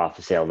were to cut off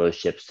the sale of those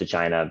chips to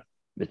China,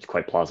 it's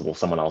quite plausible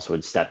someone else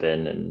would step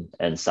in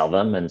and sell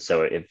them. And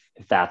so if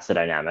that's the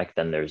dynamic,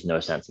 then there's no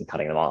sense in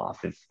cutting them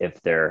off.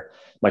 If they're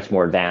much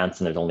more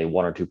advanced and there's only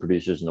one or two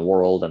producers in the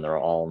world and they're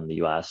all in the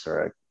US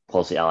or a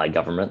closely allied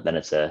government, then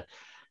it's a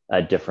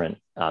different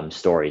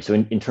story. So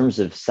in terms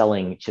of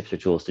selling chips or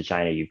tools to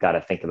China, you've got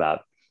to think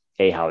about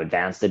A, how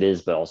advanced it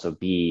is, but also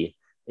B,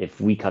 if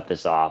we cut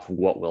this off,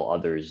 what will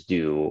others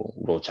do?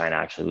 Will China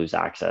actually lose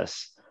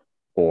access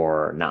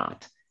or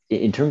not.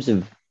 In terms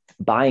of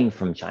buying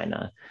from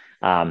China,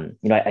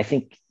 I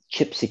think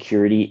chip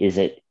security is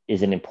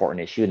an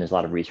important issue, and there's a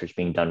lot of research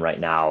being done right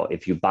now.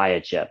 If you buy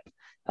a chip,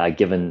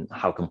 given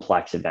how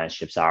complex advanced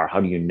chips are, how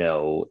do you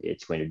know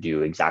it's going to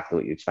do exactly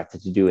what you expect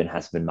it to do and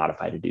hasn't been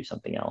modified to do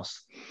something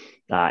else?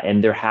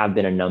 And there have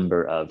been a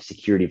number of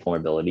security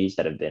vulnerabilities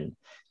that have been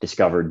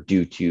discovered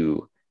due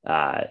to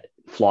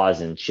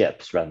flaws in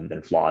chips rather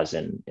than flaws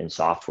in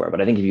software.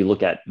 But I think if you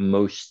look at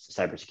most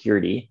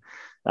cybersecurity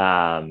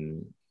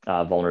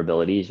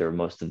vulnerabilities, or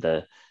most of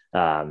the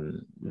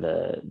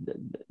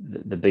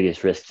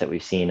biggest risks that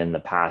we've seen in the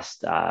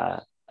past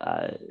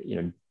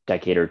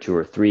decade or two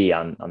or three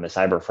on the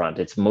cyber front,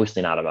 it's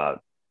mostly not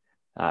about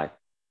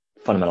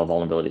fundamental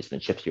vulnerabilities in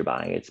the chips you're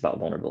buying. It's about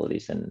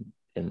vulnerabilities in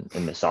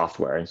the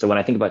software. And so when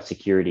I think about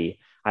security,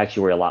 I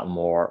actually worry a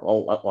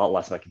lot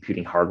less about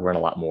computing hardware and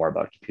a lot more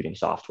about computing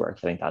software,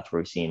 because I think that's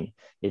where we've seen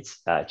it's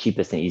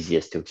cheapest and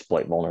easiest to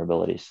exploit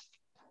vulnerabilities.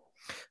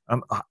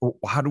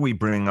 How do we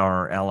bring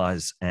our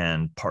allies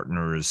and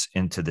partners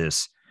into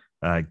this,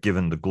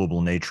 given the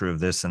global nature of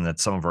this, and that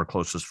some of our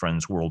closest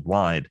friends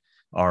worldwide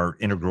are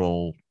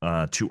integral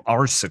to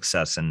our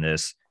success in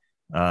this,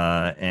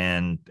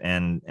 and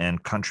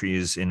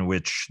countries in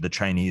which the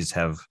Chinese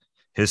have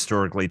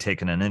historically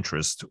taken an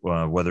interest,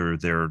 whether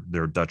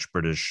they're Dutch,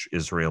 British,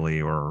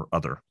 Israeli, or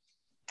other?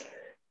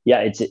 Yeah,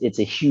 it's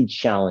a huge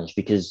challenge,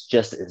 because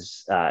just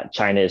as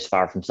China is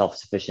far from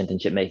self-sufficient in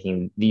chip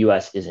making, the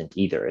U.S. isn't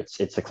either.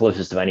 It's the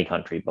closest of any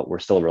country, but we're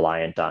still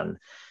reliant on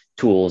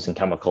tools and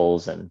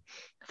chemicals and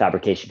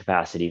fabrication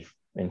capacity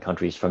in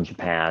countries from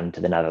Japan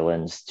to the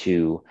Netherlands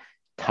to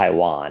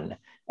Taiwan.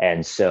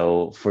 And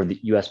so for the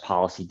US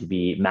policy to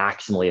be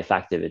maximally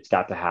effective, it's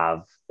got to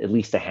have at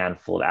least a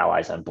handful of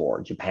allies on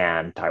board.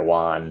 Japan,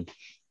 Taiwan,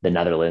 the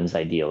Netherlands,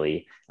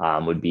 ideally,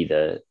 would be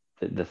the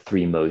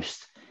three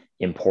most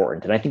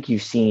important. And I think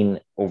you've seen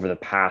over the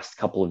past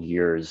couple of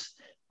years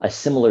a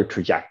similar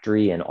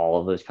trajectory in all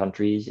of those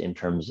countries in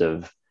terms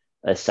of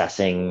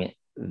assessing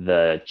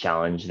the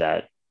challenge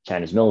that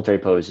China's military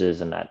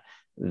poses, and that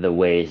the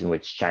ways in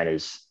which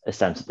China's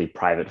ostensibly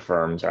private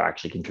firms are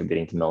actually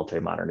contributing to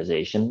military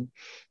modernization.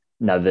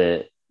 Now,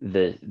 the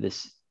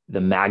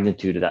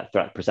magnitude of that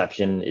threat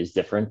perception is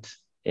different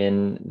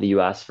in the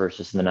US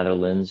versus in the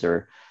Netherlands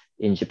or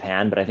in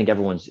Japan, but I think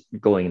everyone's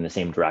going in the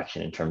same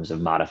direction in terms of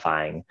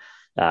modifying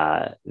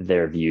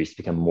their views to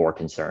become more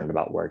concerned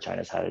about where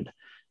China's headed.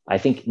 I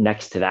think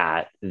next to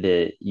that,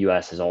 the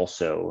US has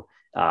also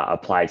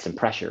applied some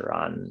pressure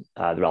on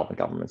the relevant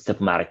governments,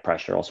 diplomatic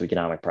pressure, also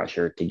economic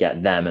pressure, to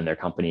get them and their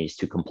companies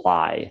to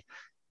comply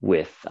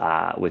with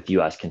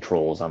US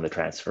controls on the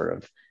transfer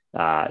of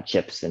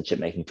chips and chip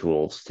making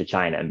tools to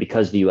China. And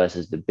because the US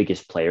is the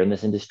biggest player in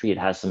this industry, it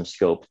has some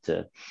scope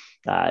to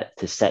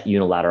set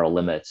unilateral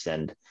limits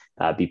and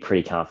be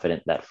pretty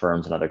confident that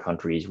firms in other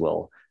countries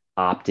will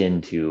opt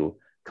into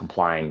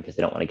complying because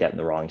they don't want to get in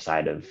the wrong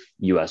side of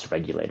US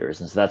regulators.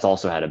 And so that's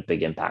also had a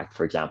big impact,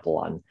 for example,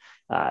 on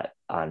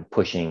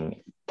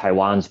pushing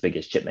Taiwan's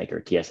biggest chip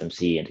maker,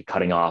 TSMC, into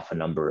cutting off a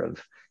number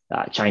of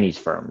Chinese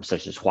firms,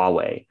 such as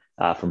Huawei,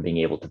 from being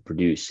able to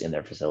produce in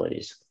their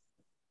facilities.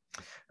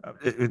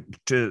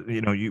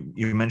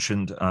 You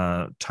mentioned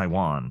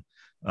Taiwan,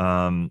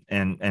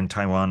 and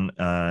Taiwan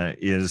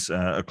is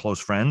a close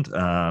friend,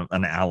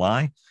 an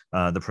ally.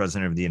 The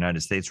president of the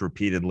United States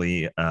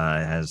repeatedly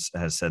has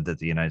said that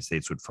the United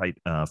States would fight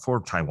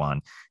for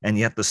Taiwan, and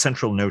yet the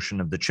central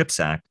notion of the CHIPS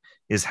Act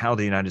is how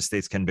the United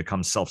States can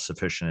become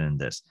self-sufficient in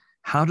this.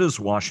 How does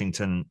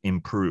Washington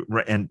improve,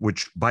 and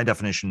which by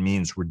definition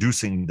means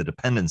reducing the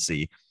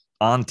dependency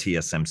on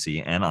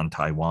TSMC and on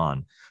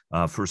Taiwan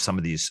for some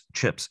of these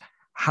chips?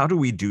 How do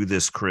we do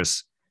this,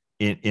 Chris,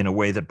 in a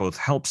way that both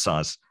helps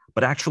us,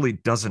 but actually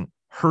doesn't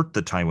hurt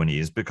the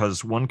Taiwanese?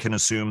 Because one can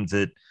assume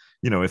that,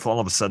 if all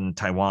of a sudden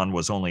Taiwan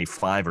was only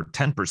 5 or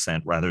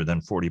 10% rather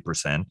than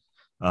 40%,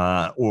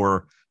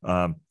 or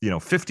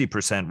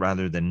 50%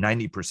 rather than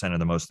 90% of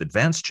the most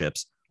advanced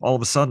chips, all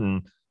of a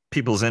sudden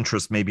people's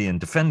interest maybe in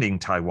defending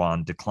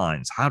Taiwan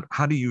declines.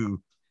 How do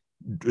you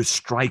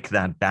strike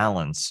that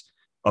balance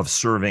of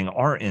serving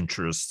our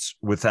interests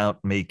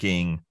without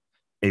making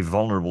a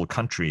vulnerable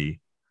country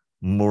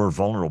more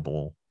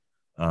vulnerable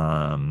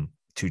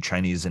to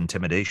Chinese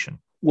intimidation?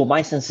 Well,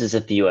 my sense is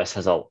that the US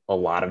has a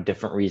lot of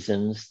different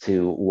reasons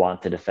to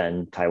want to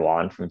defend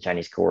Taiwan from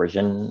Chinese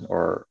coercion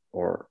or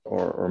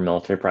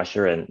military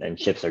pressure, and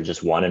chips are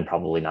just one, and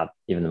probably not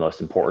even the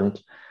most important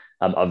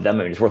of them.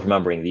 I mean, it's worth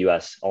remembering the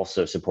US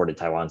also supported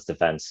Taiwan's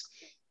defense,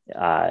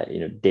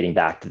 dating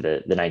back to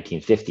the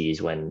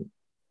 1950s, when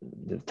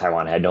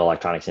Taiwan had no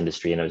electronics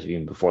industry, and it was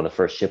even before the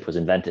first chip was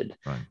invented.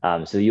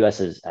 Right. So the US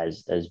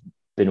has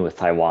been with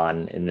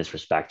Taiwan in this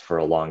respect for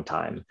a long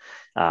time.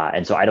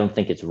 And so I don't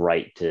think it's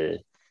right to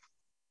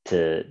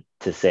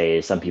say,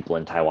 as some people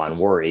in Taiwan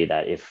worry,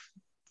 that if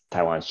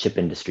Taiwan's chip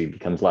industry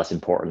becomes less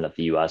important, that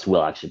the US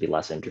will actually be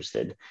less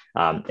interested.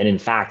 And in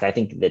fact, I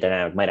think the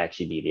dynamic might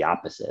actually be the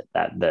opposite,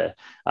 that the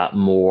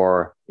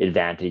more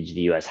advantage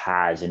the US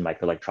has in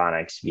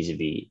microelectronics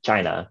vis-a-vis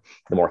China,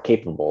 the more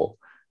capable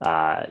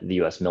the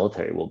U.S.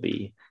 military will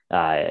be,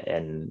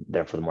 and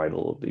therefore the more able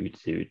it will be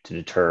to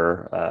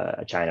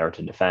deter China or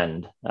to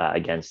defend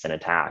against an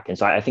attack. And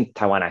so I think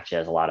Taiwan actually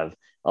has a lot of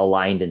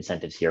aligned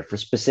incentives here for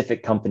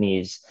specific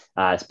companies,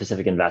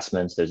 specific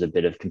investments. There's a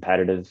bit of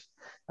competitive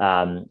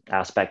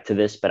aspect to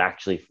this, but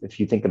actually, if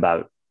you think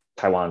about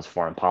Taiwan's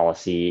foreign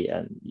policy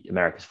and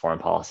America's foreign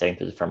policy, I think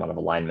there's a fair amount of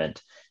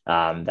alignment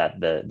that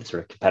the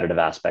sort of competitive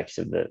aspects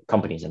of the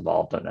companies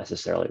involved don't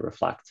necessarily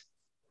reflect.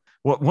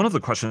 Well, one of the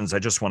questions I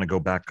just want to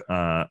go back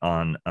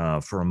on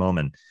for a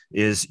moment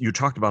is you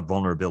talked about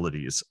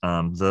vulnerabilities.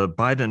 The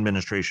Biden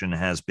administration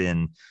has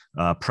been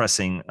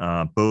pressing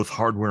both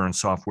hardware and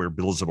software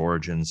bills of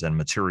origins and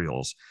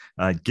materials.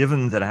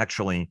 Given that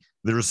actually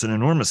there's an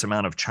enormous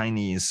amount of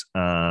Chinese,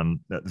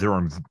 there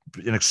are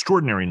an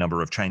extraordinary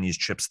number of Chinese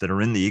chips that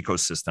are in the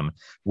ecosystem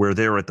where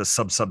they're at the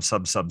sub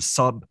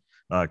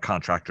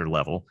contractor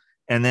level,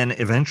 and then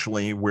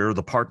eventually we're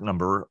the part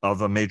number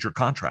of a major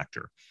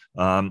contractor.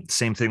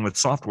 Same thing with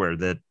software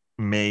that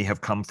may have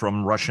come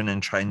from Russian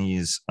and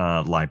Chinese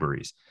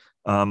libraries.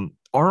 Are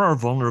our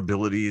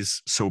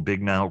vulnerabilities so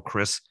big now,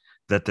 Chris,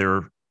 that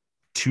they're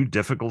too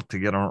difficult to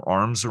get our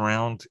arms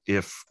around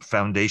if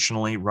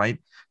foundationally, right,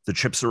 the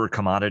chips are a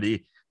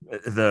commodity?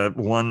 The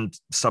one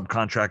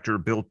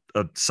subcontractor built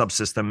a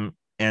subsystem,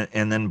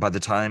 and then by the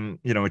time,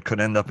 it could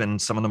end up in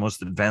some of the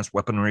most advanced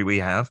weaponry we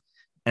have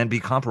and be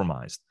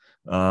compromised.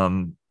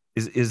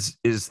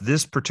 Is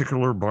this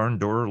particular barn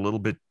door a little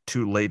bit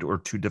too late or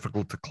too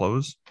difficult to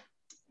close?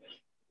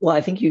 Well,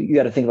 I think you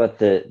got to think about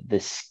the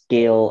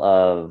scale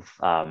of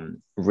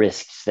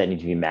risks that need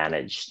to be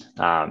managed.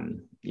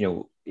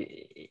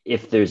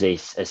 If there's a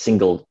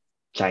single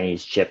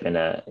Chinese chip in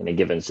a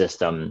given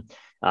system,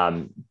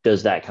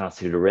 does that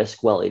constitute a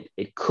risk? Well,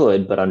 it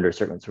could, but under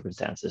certain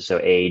circumstances. So,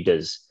 A,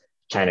 does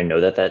China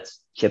know that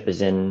chip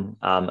is in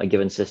a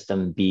given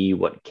system? B,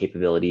 what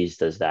capabilities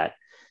does that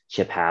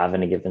chip have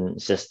in a given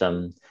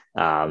system?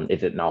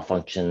 If it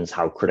malfunctions,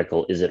 how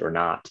critical is it or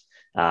not?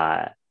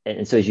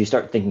 And so as you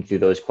start thinking through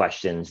those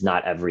questions,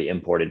 not every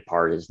imported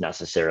part is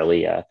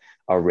necessarily a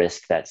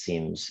risk that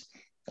seems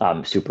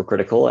super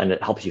critical, and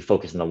it helps you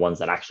focus on the ones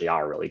that actually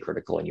are really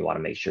critical, and you want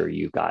to make sure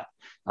you've got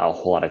a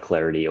whole lot of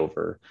clarity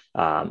over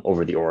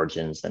the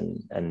origins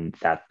and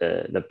that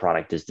the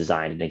product is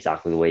designed in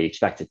exactly the way you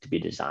expect it to be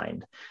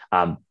designed.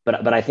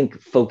 But I think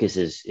focus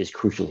is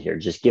crucial here,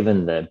 just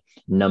given the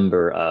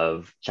number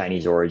of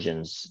Chinese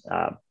origins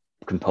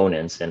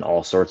components in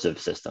all sorts of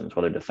systems,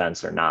 whether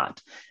defense or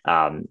not.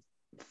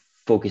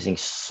 Focusing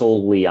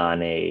solely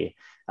on a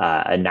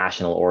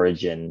national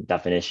origin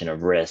definition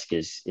of risk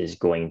is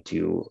going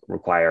to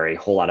require a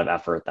whole lot of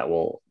effort that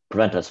will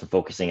prevent us from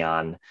focusing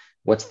on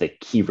what's the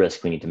key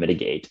risk we need to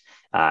mitigate.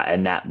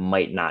 And that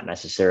might not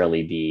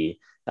necessarily be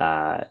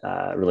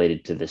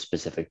related to the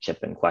specific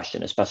chip in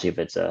question, especially if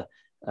it's a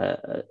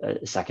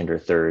second or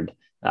third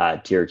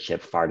tier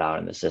chip far down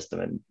in the system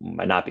and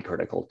might not be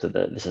critical to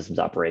the system's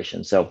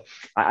operation. So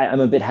I'm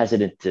a bit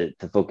hesitant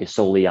to focus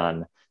solely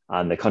on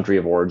the country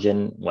of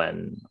origin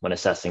when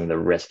assessing the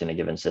risk in a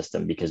given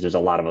system, because there's a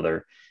lot of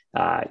other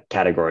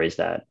categories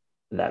that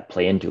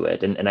play into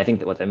it. And I think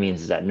that what that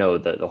means is that no,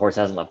 the horse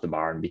hasn't left the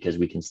barn, because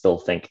we can still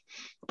think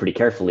pretty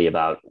carefully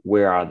about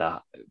where are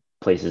the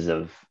places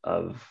of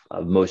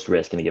most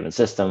risk in a given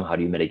system. How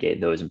do you mitigate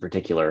those in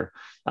particular,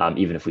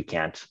 even if we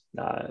can't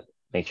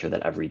make sure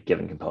that every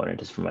given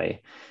component is from a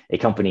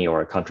company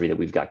or a country that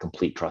we've got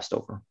complete trust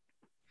over.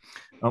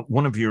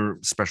 One of your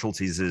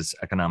specialties is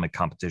economic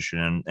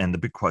competition, and the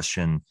big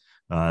question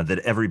that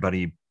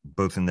everybody,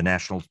 both in the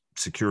national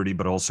security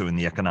but also in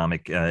the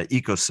economic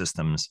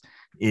ecosystems,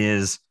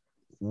 is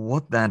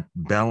what that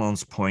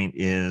balance point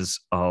is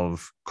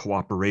of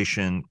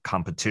cooperation,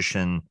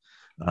 competition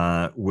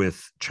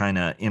with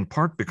China, in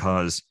part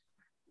because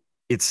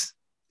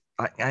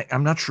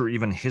I'm not sure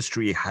even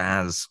history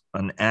has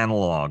an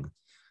analog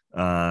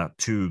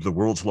to the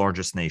world's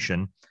largest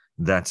nation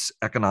that's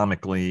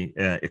economically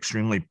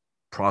extremely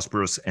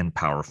prosperous and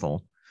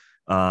powerful,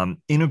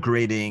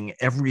 integrating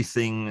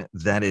everything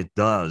that it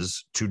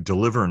does to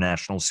deliver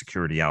national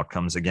security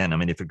outcomes. Again, I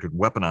mean, if it could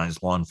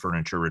weaponize lawn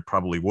furniture, it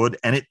probably would.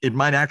 And it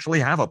might actually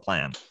have a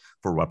plan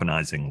for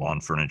weaponizing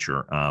lawn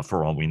furniture,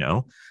 for all we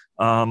know.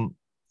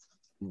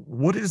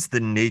 What is the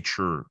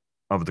nature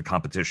of the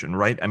competition,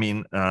 right? I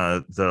mean,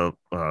 the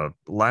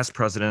last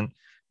president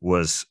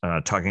was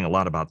talking a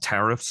lot about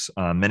tariffs.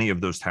 Many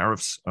of those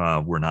tariffs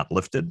were not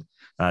lifted.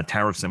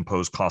 Tariffs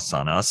impose costs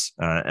on us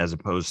as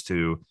opposed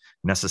to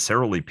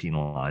necessarily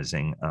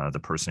penalizing the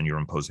person you're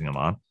imposing them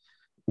on.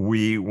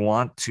 We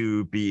want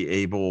to be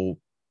able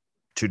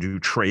to do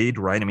trade,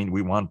 right? I mean,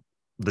 we want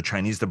the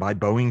Chinese to buy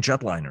Boeing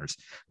jetliners.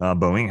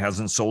 Boeing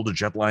hasn't sold a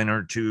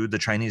jetliner to the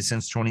Chinese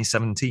since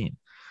 2017.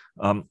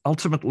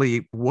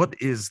 Ultimately, what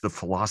is the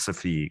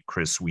philosophy,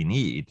 Chris, we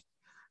need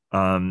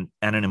at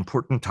an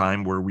important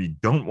time where we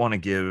don't want to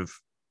give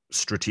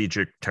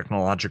strategic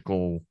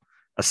technological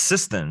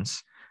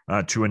assistance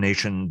to a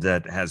nation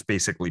that has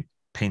basically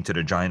painted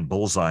a giant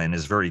bullseye and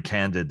is very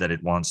candid that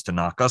it wants to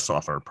knock us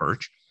off our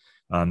perch,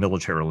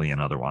 militarily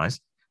and otherwise.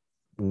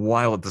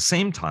 while at the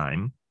same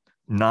time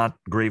not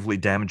gravely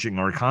damaging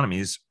our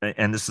economies.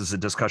 And this is a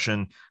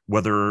discussion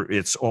whether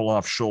it's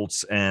Olaf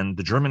Scholz and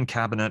the German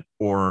cabinet,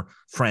 or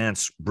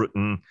France,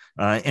 Britain,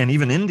 and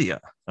even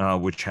India,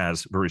 which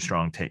has very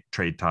strong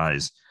trade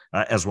ties,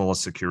 as well as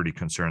security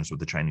concerns with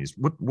the Chinese.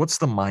 What's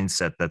the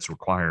mindset that's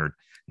required,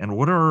 and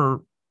what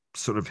are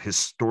sort of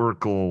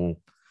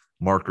historical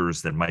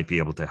markers that might be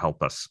able to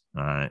help us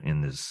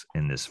in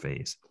this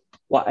phase?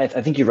 Well, I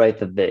think you're right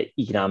that the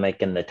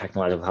economic and the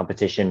technological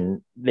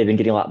competition, they've been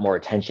getting a lot more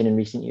attention in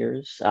recent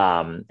years.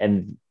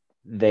 And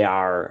they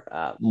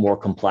are more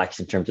complex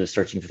in terms of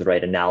searching for the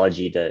right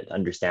analogy to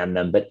understand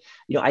them. But,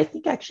 I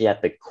think actually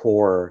at the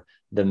core,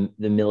 the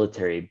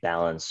military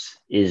balance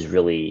is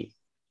really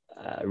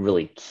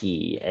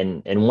key.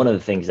 And one of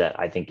the things that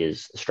I think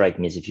is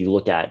striking is if you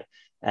look at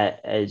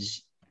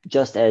as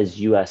just as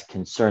U.S.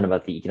 concern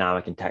about the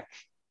economic and tech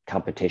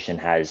competition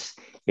has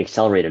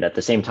accelerated, at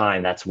the same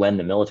time, that's when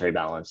the military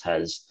balance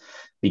has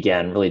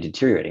began really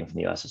deteriorating from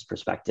the U.S.'s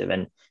perspective.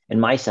 And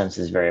my sense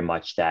is very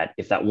much that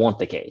if that weren't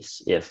the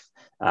case, if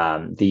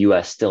the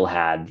U.S. still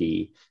had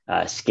the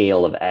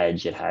scale of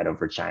edge it had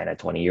over China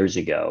 20 years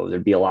ago,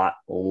 there'd be a lot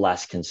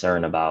less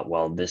concern about,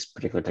 well, this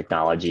particular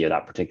technology or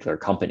that particular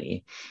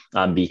company,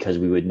 because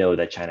we would know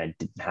that China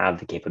didn't have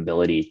the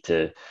capability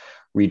to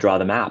redraw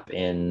the map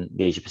in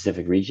the Asia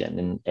Pacific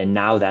region. And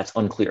now that's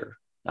unclear.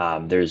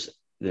 There's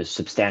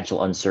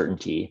substantial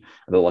uncertainty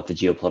about what the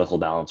geopolitical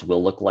balance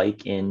will look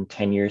like in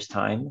 10 years'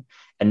 time.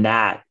 And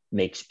that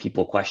makes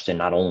people question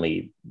not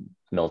only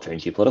military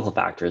and geopolitical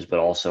factors, but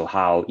also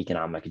how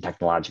economic and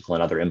technological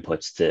and other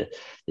inputs to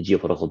the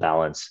geopolitical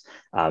balance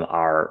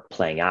are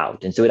playing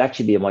out. And so it'd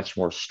actually be a much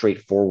more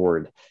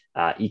straightforward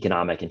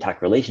economic and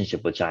tech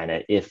relationship with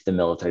China if the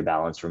military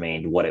balance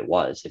remained what it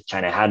was. If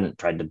China hadn't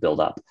tried to build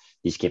up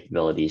these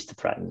capabilities to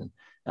threaten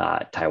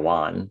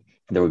Taiwan,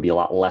 there would be a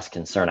lot less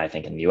concern, I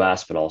think, in the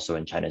US, but also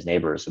in China's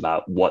neighbors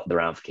about what the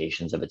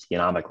ramifications of its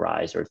economic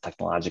rise or its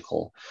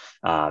technological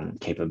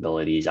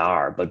capabilities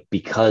are. But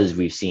because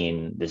we've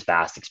seen this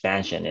vast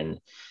expansion in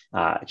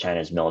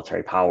China's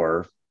military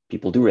power,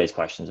 people do raise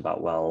questions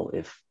about, well,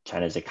 if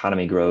China's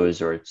economy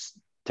grows or its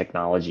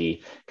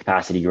technology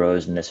capacity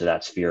grows in this or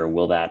that sphere,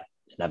 will that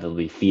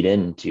inevitably feed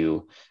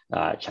into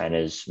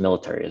China's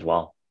military as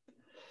well?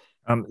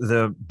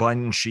 The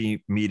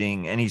Biden-Xi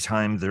meeting,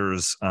 anytime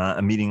there's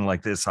a meeting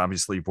like this,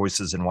 obviously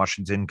voices in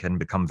Washington can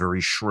become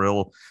very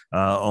shrill.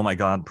 Oh my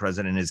God,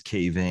 president is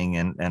caving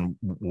and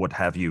what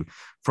have you.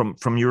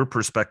 From your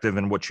perspective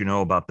and what you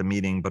know about the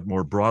meeting, but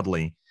more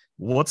broadly,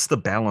 what's the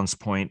balance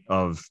point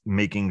of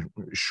making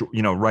sure,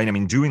 right? I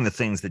mean, doing the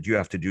things that you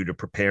have to do to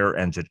prepare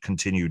and to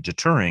continue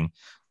deterring,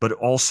 but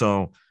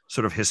also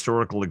sort of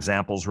historical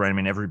examples, right? I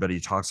mean, everybody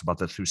talks about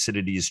the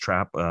Thucydides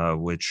trap,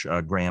 which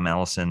Graham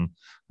Allison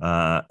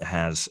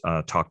has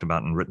talked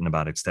about and written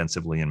about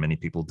extensively, and many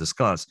people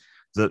discuss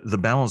the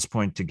balance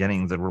point to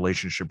getting the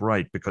relationship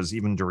right, because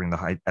even during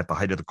at the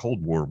height of the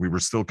Cold War, we were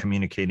still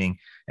communicating,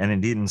 and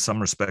indeed in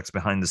some respects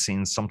behind the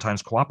scenes,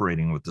 sometimes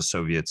cooperating with the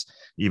Soviets,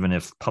 even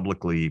if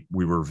publicly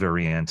we were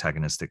very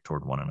antagonistic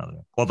toward one another.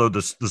 Although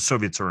the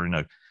Soviets are in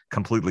a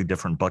completely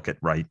different bucket,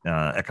 right,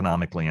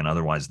 economically and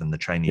otherwise, than the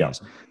Chinese. Yeah.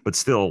 But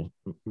still,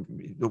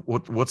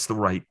 what's the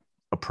right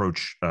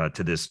approach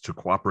to this, to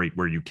cooperate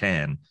where you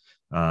can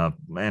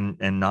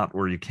and not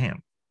where you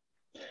can't?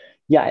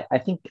 Yeah, I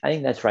think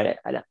that's right.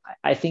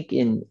 I think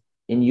in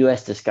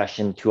U.S.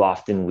 discussion, too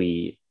often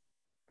we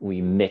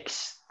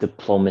mix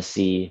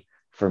diplomacy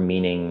for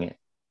meaning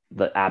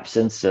the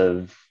absence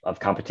of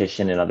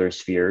competition in other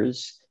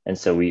spheres. And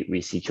so we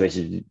see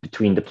choices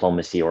between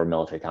diplomacy or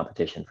military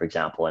competition, for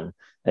example. And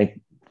I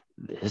think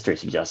history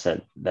suggests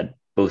that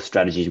both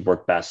strategies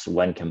work best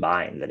when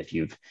combined, that if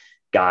you've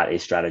got a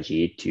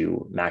strategy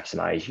to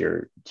maximize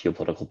your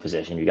geopolitical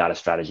position, you got a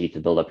strategy to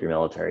build up your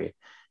military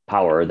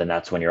power, then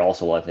that's when you're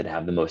also likely to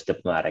have the most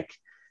diplomatic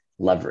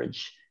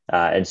leverage.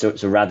 And so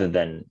rather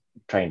than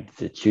trying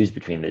to choose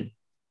between the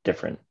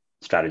different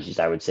strategies,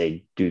 I would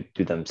say do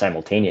them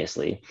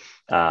simultaneously,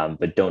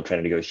 but don't try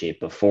to negotiate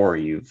before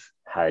you've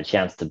had a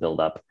chance to build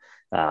up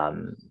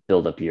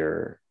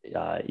your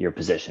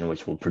position,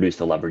 which will produce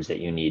the leverage that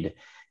you need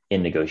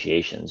in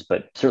negotiations.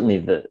 But certainly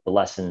the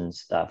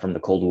lessons from the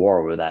Cold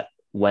War were that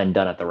when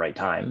done at the right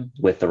time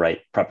with the right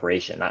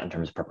preparation, not in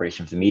terms of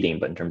preparation for the meeting,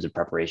 but in terms of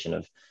preparation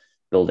of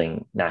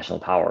building national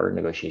power,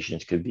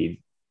 negotiations could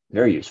be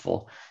very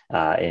useful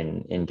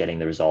in getting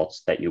the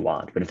results that you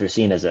want. But if they're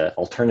seen as an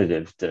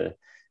alternative to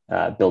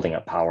building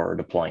up power or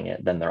deploying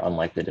it, then they're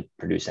unlikely to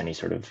produce any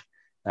sort of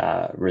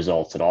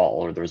results at all,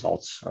 or the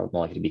results are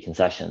more likely to be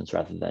concessions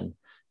rather than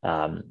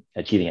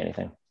achieving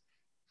anything.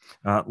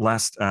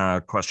 Last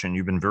question.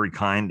 You've been very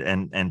kind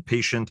and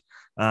patient.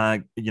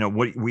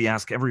 What we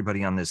ask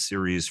everybody on this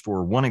series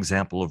for one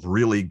example of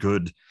really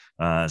good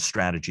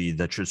strategy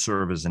that should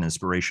serve as an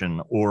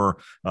inspiration, or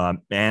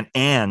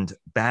and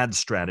bad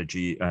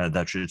strategy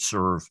that should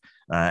serve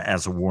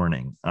as a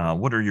warning.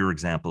 What are your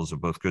examples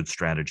of both good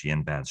strategy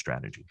and bad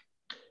strategy?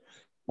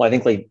 Well, I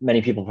think like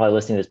many people probably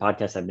listening to this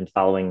podcast, I've been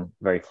following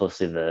very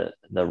closely the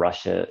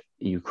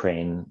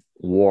Russia-Ukraine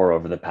war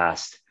over the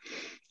past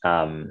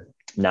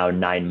now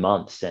 9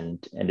 months,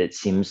 and it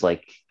seems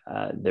like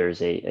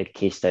there's a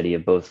case study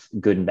of both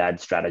good and bad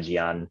strategy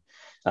on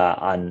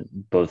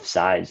both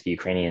sides. The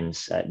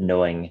Ukrainians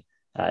knowing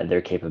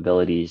their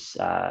capabilities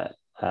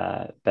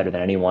better than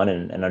anyone,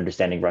 and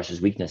understanding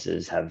Russia's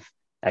weaknesses, have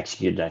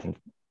executed, I think,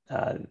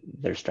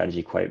 their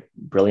strategy quite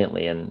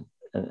brilliantly, and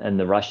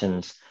the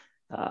Russians.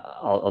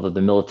 Although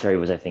the military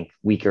was, I think,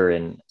 weaker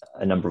in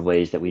a number of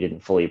ways that we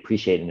didn't fully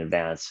appreciate in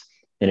advance,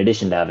 in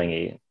addition to having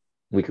a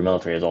weaker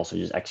military, has also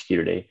just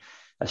executed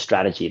a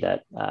strategy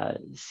that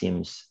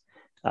seems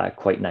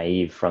quite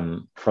naive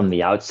from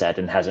the outset,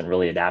 and hasn't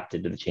really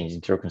adapted to the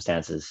changing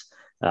circumstances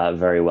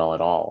very well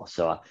at all.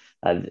 So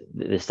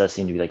this does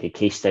seem to be like a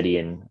case study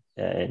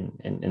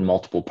in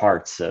multiple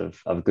parts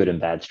of good and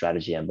bad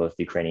strategy on both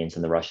the Ukrainians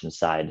and the Russian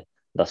side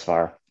thus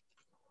far.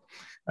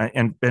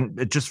 And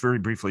just very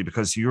briefly,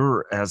 because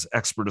you're as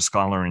expert a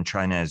scholar in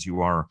China as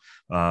you are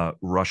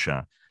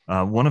Russia,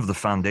 one of the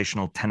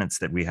foundational tenets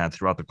that we had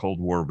throughout the Cold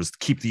War was to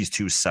keep these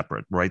two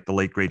separate, right? The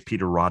late, great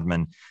Peter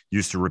Rodman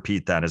used to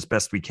repeat that as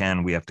best we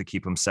can, we have to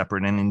keep them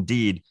separate. And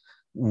indeed,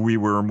 we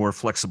were more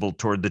flexible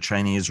toward the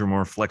Chinese or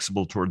more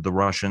flexible toward the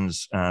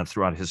Russians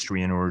throughout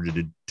history in order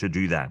to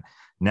do that.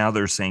 Now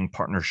they're saying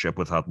partnership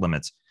without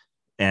limits.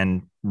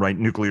 And right,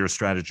 nuclear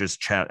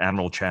strategist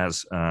Admiral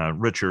Chaz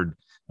Richard,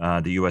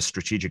 the U.S.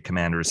 strategic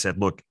commander, said,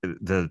 look,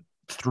 the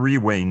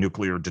three-way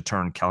nuclear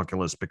deterrent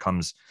calculus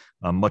becomes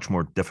much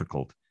more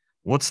difficult.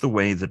 What's the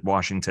way that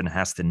Washington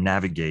has to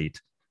navigate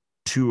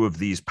two of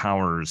these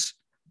powers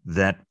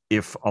that,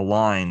 if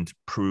aligned,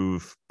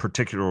 prove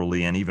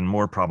particularly and even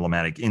more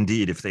problematic?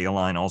 Indeed, if they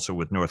align also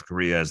with North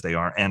Korea as they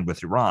are, and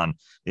with Iran,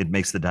 it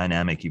makes the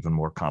dynamic even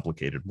more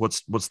complicated.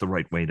 What's the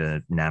right way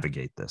to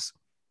navigate this?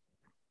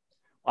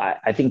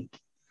 I think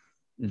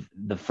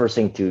the first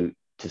thing to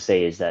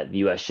say is that the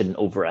U.S. shouldn't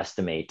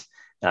overestimate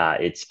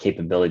its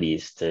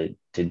capabilities to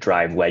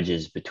drive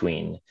wedges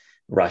between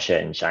Russia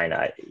and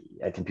China.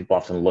 I think people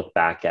often look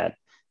back at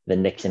the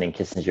Nixon and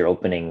Kissinger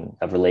opening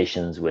of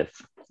relations with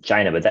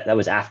China, but that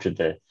was after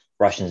the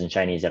Russians and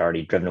Chinese had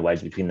already driven a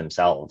wedge between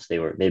themselves.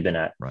 They'd been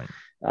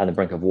on the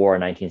brink of war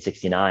in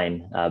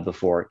 1969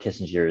 before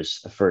Kissinger's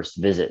first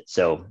visit.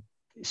 So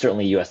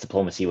certainly U.S.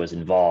 diplomacy was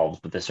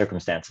involved, but the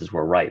circumstances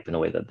were ripe in a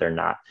way that they're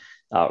not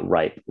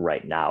ripe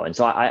right now. And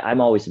so I'm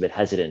always a bit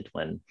hesitant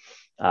when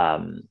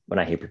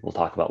I hear people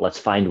talk about, let's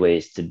find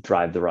ways to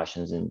drive the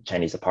Russians and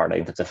Chinese apart. I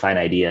think that's a fine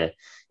idea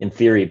in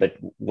theory, but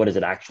what does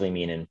it actually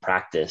mean in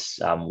practice?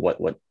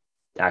 What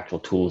actual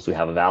tools we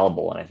have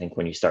available? And I think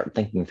when you start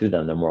thinking through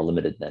them, they're more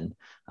limited than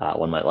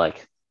one might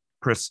like.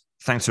 Chris,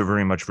 thanks so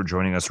very much for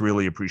joining us.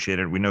 Really appreciate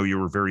it. We know you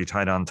were very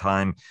tight on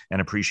time and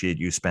appreciate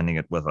you spending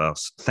it with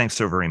us. Thanks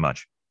so very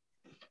much.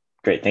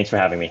 Great. Thanks for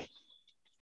having me.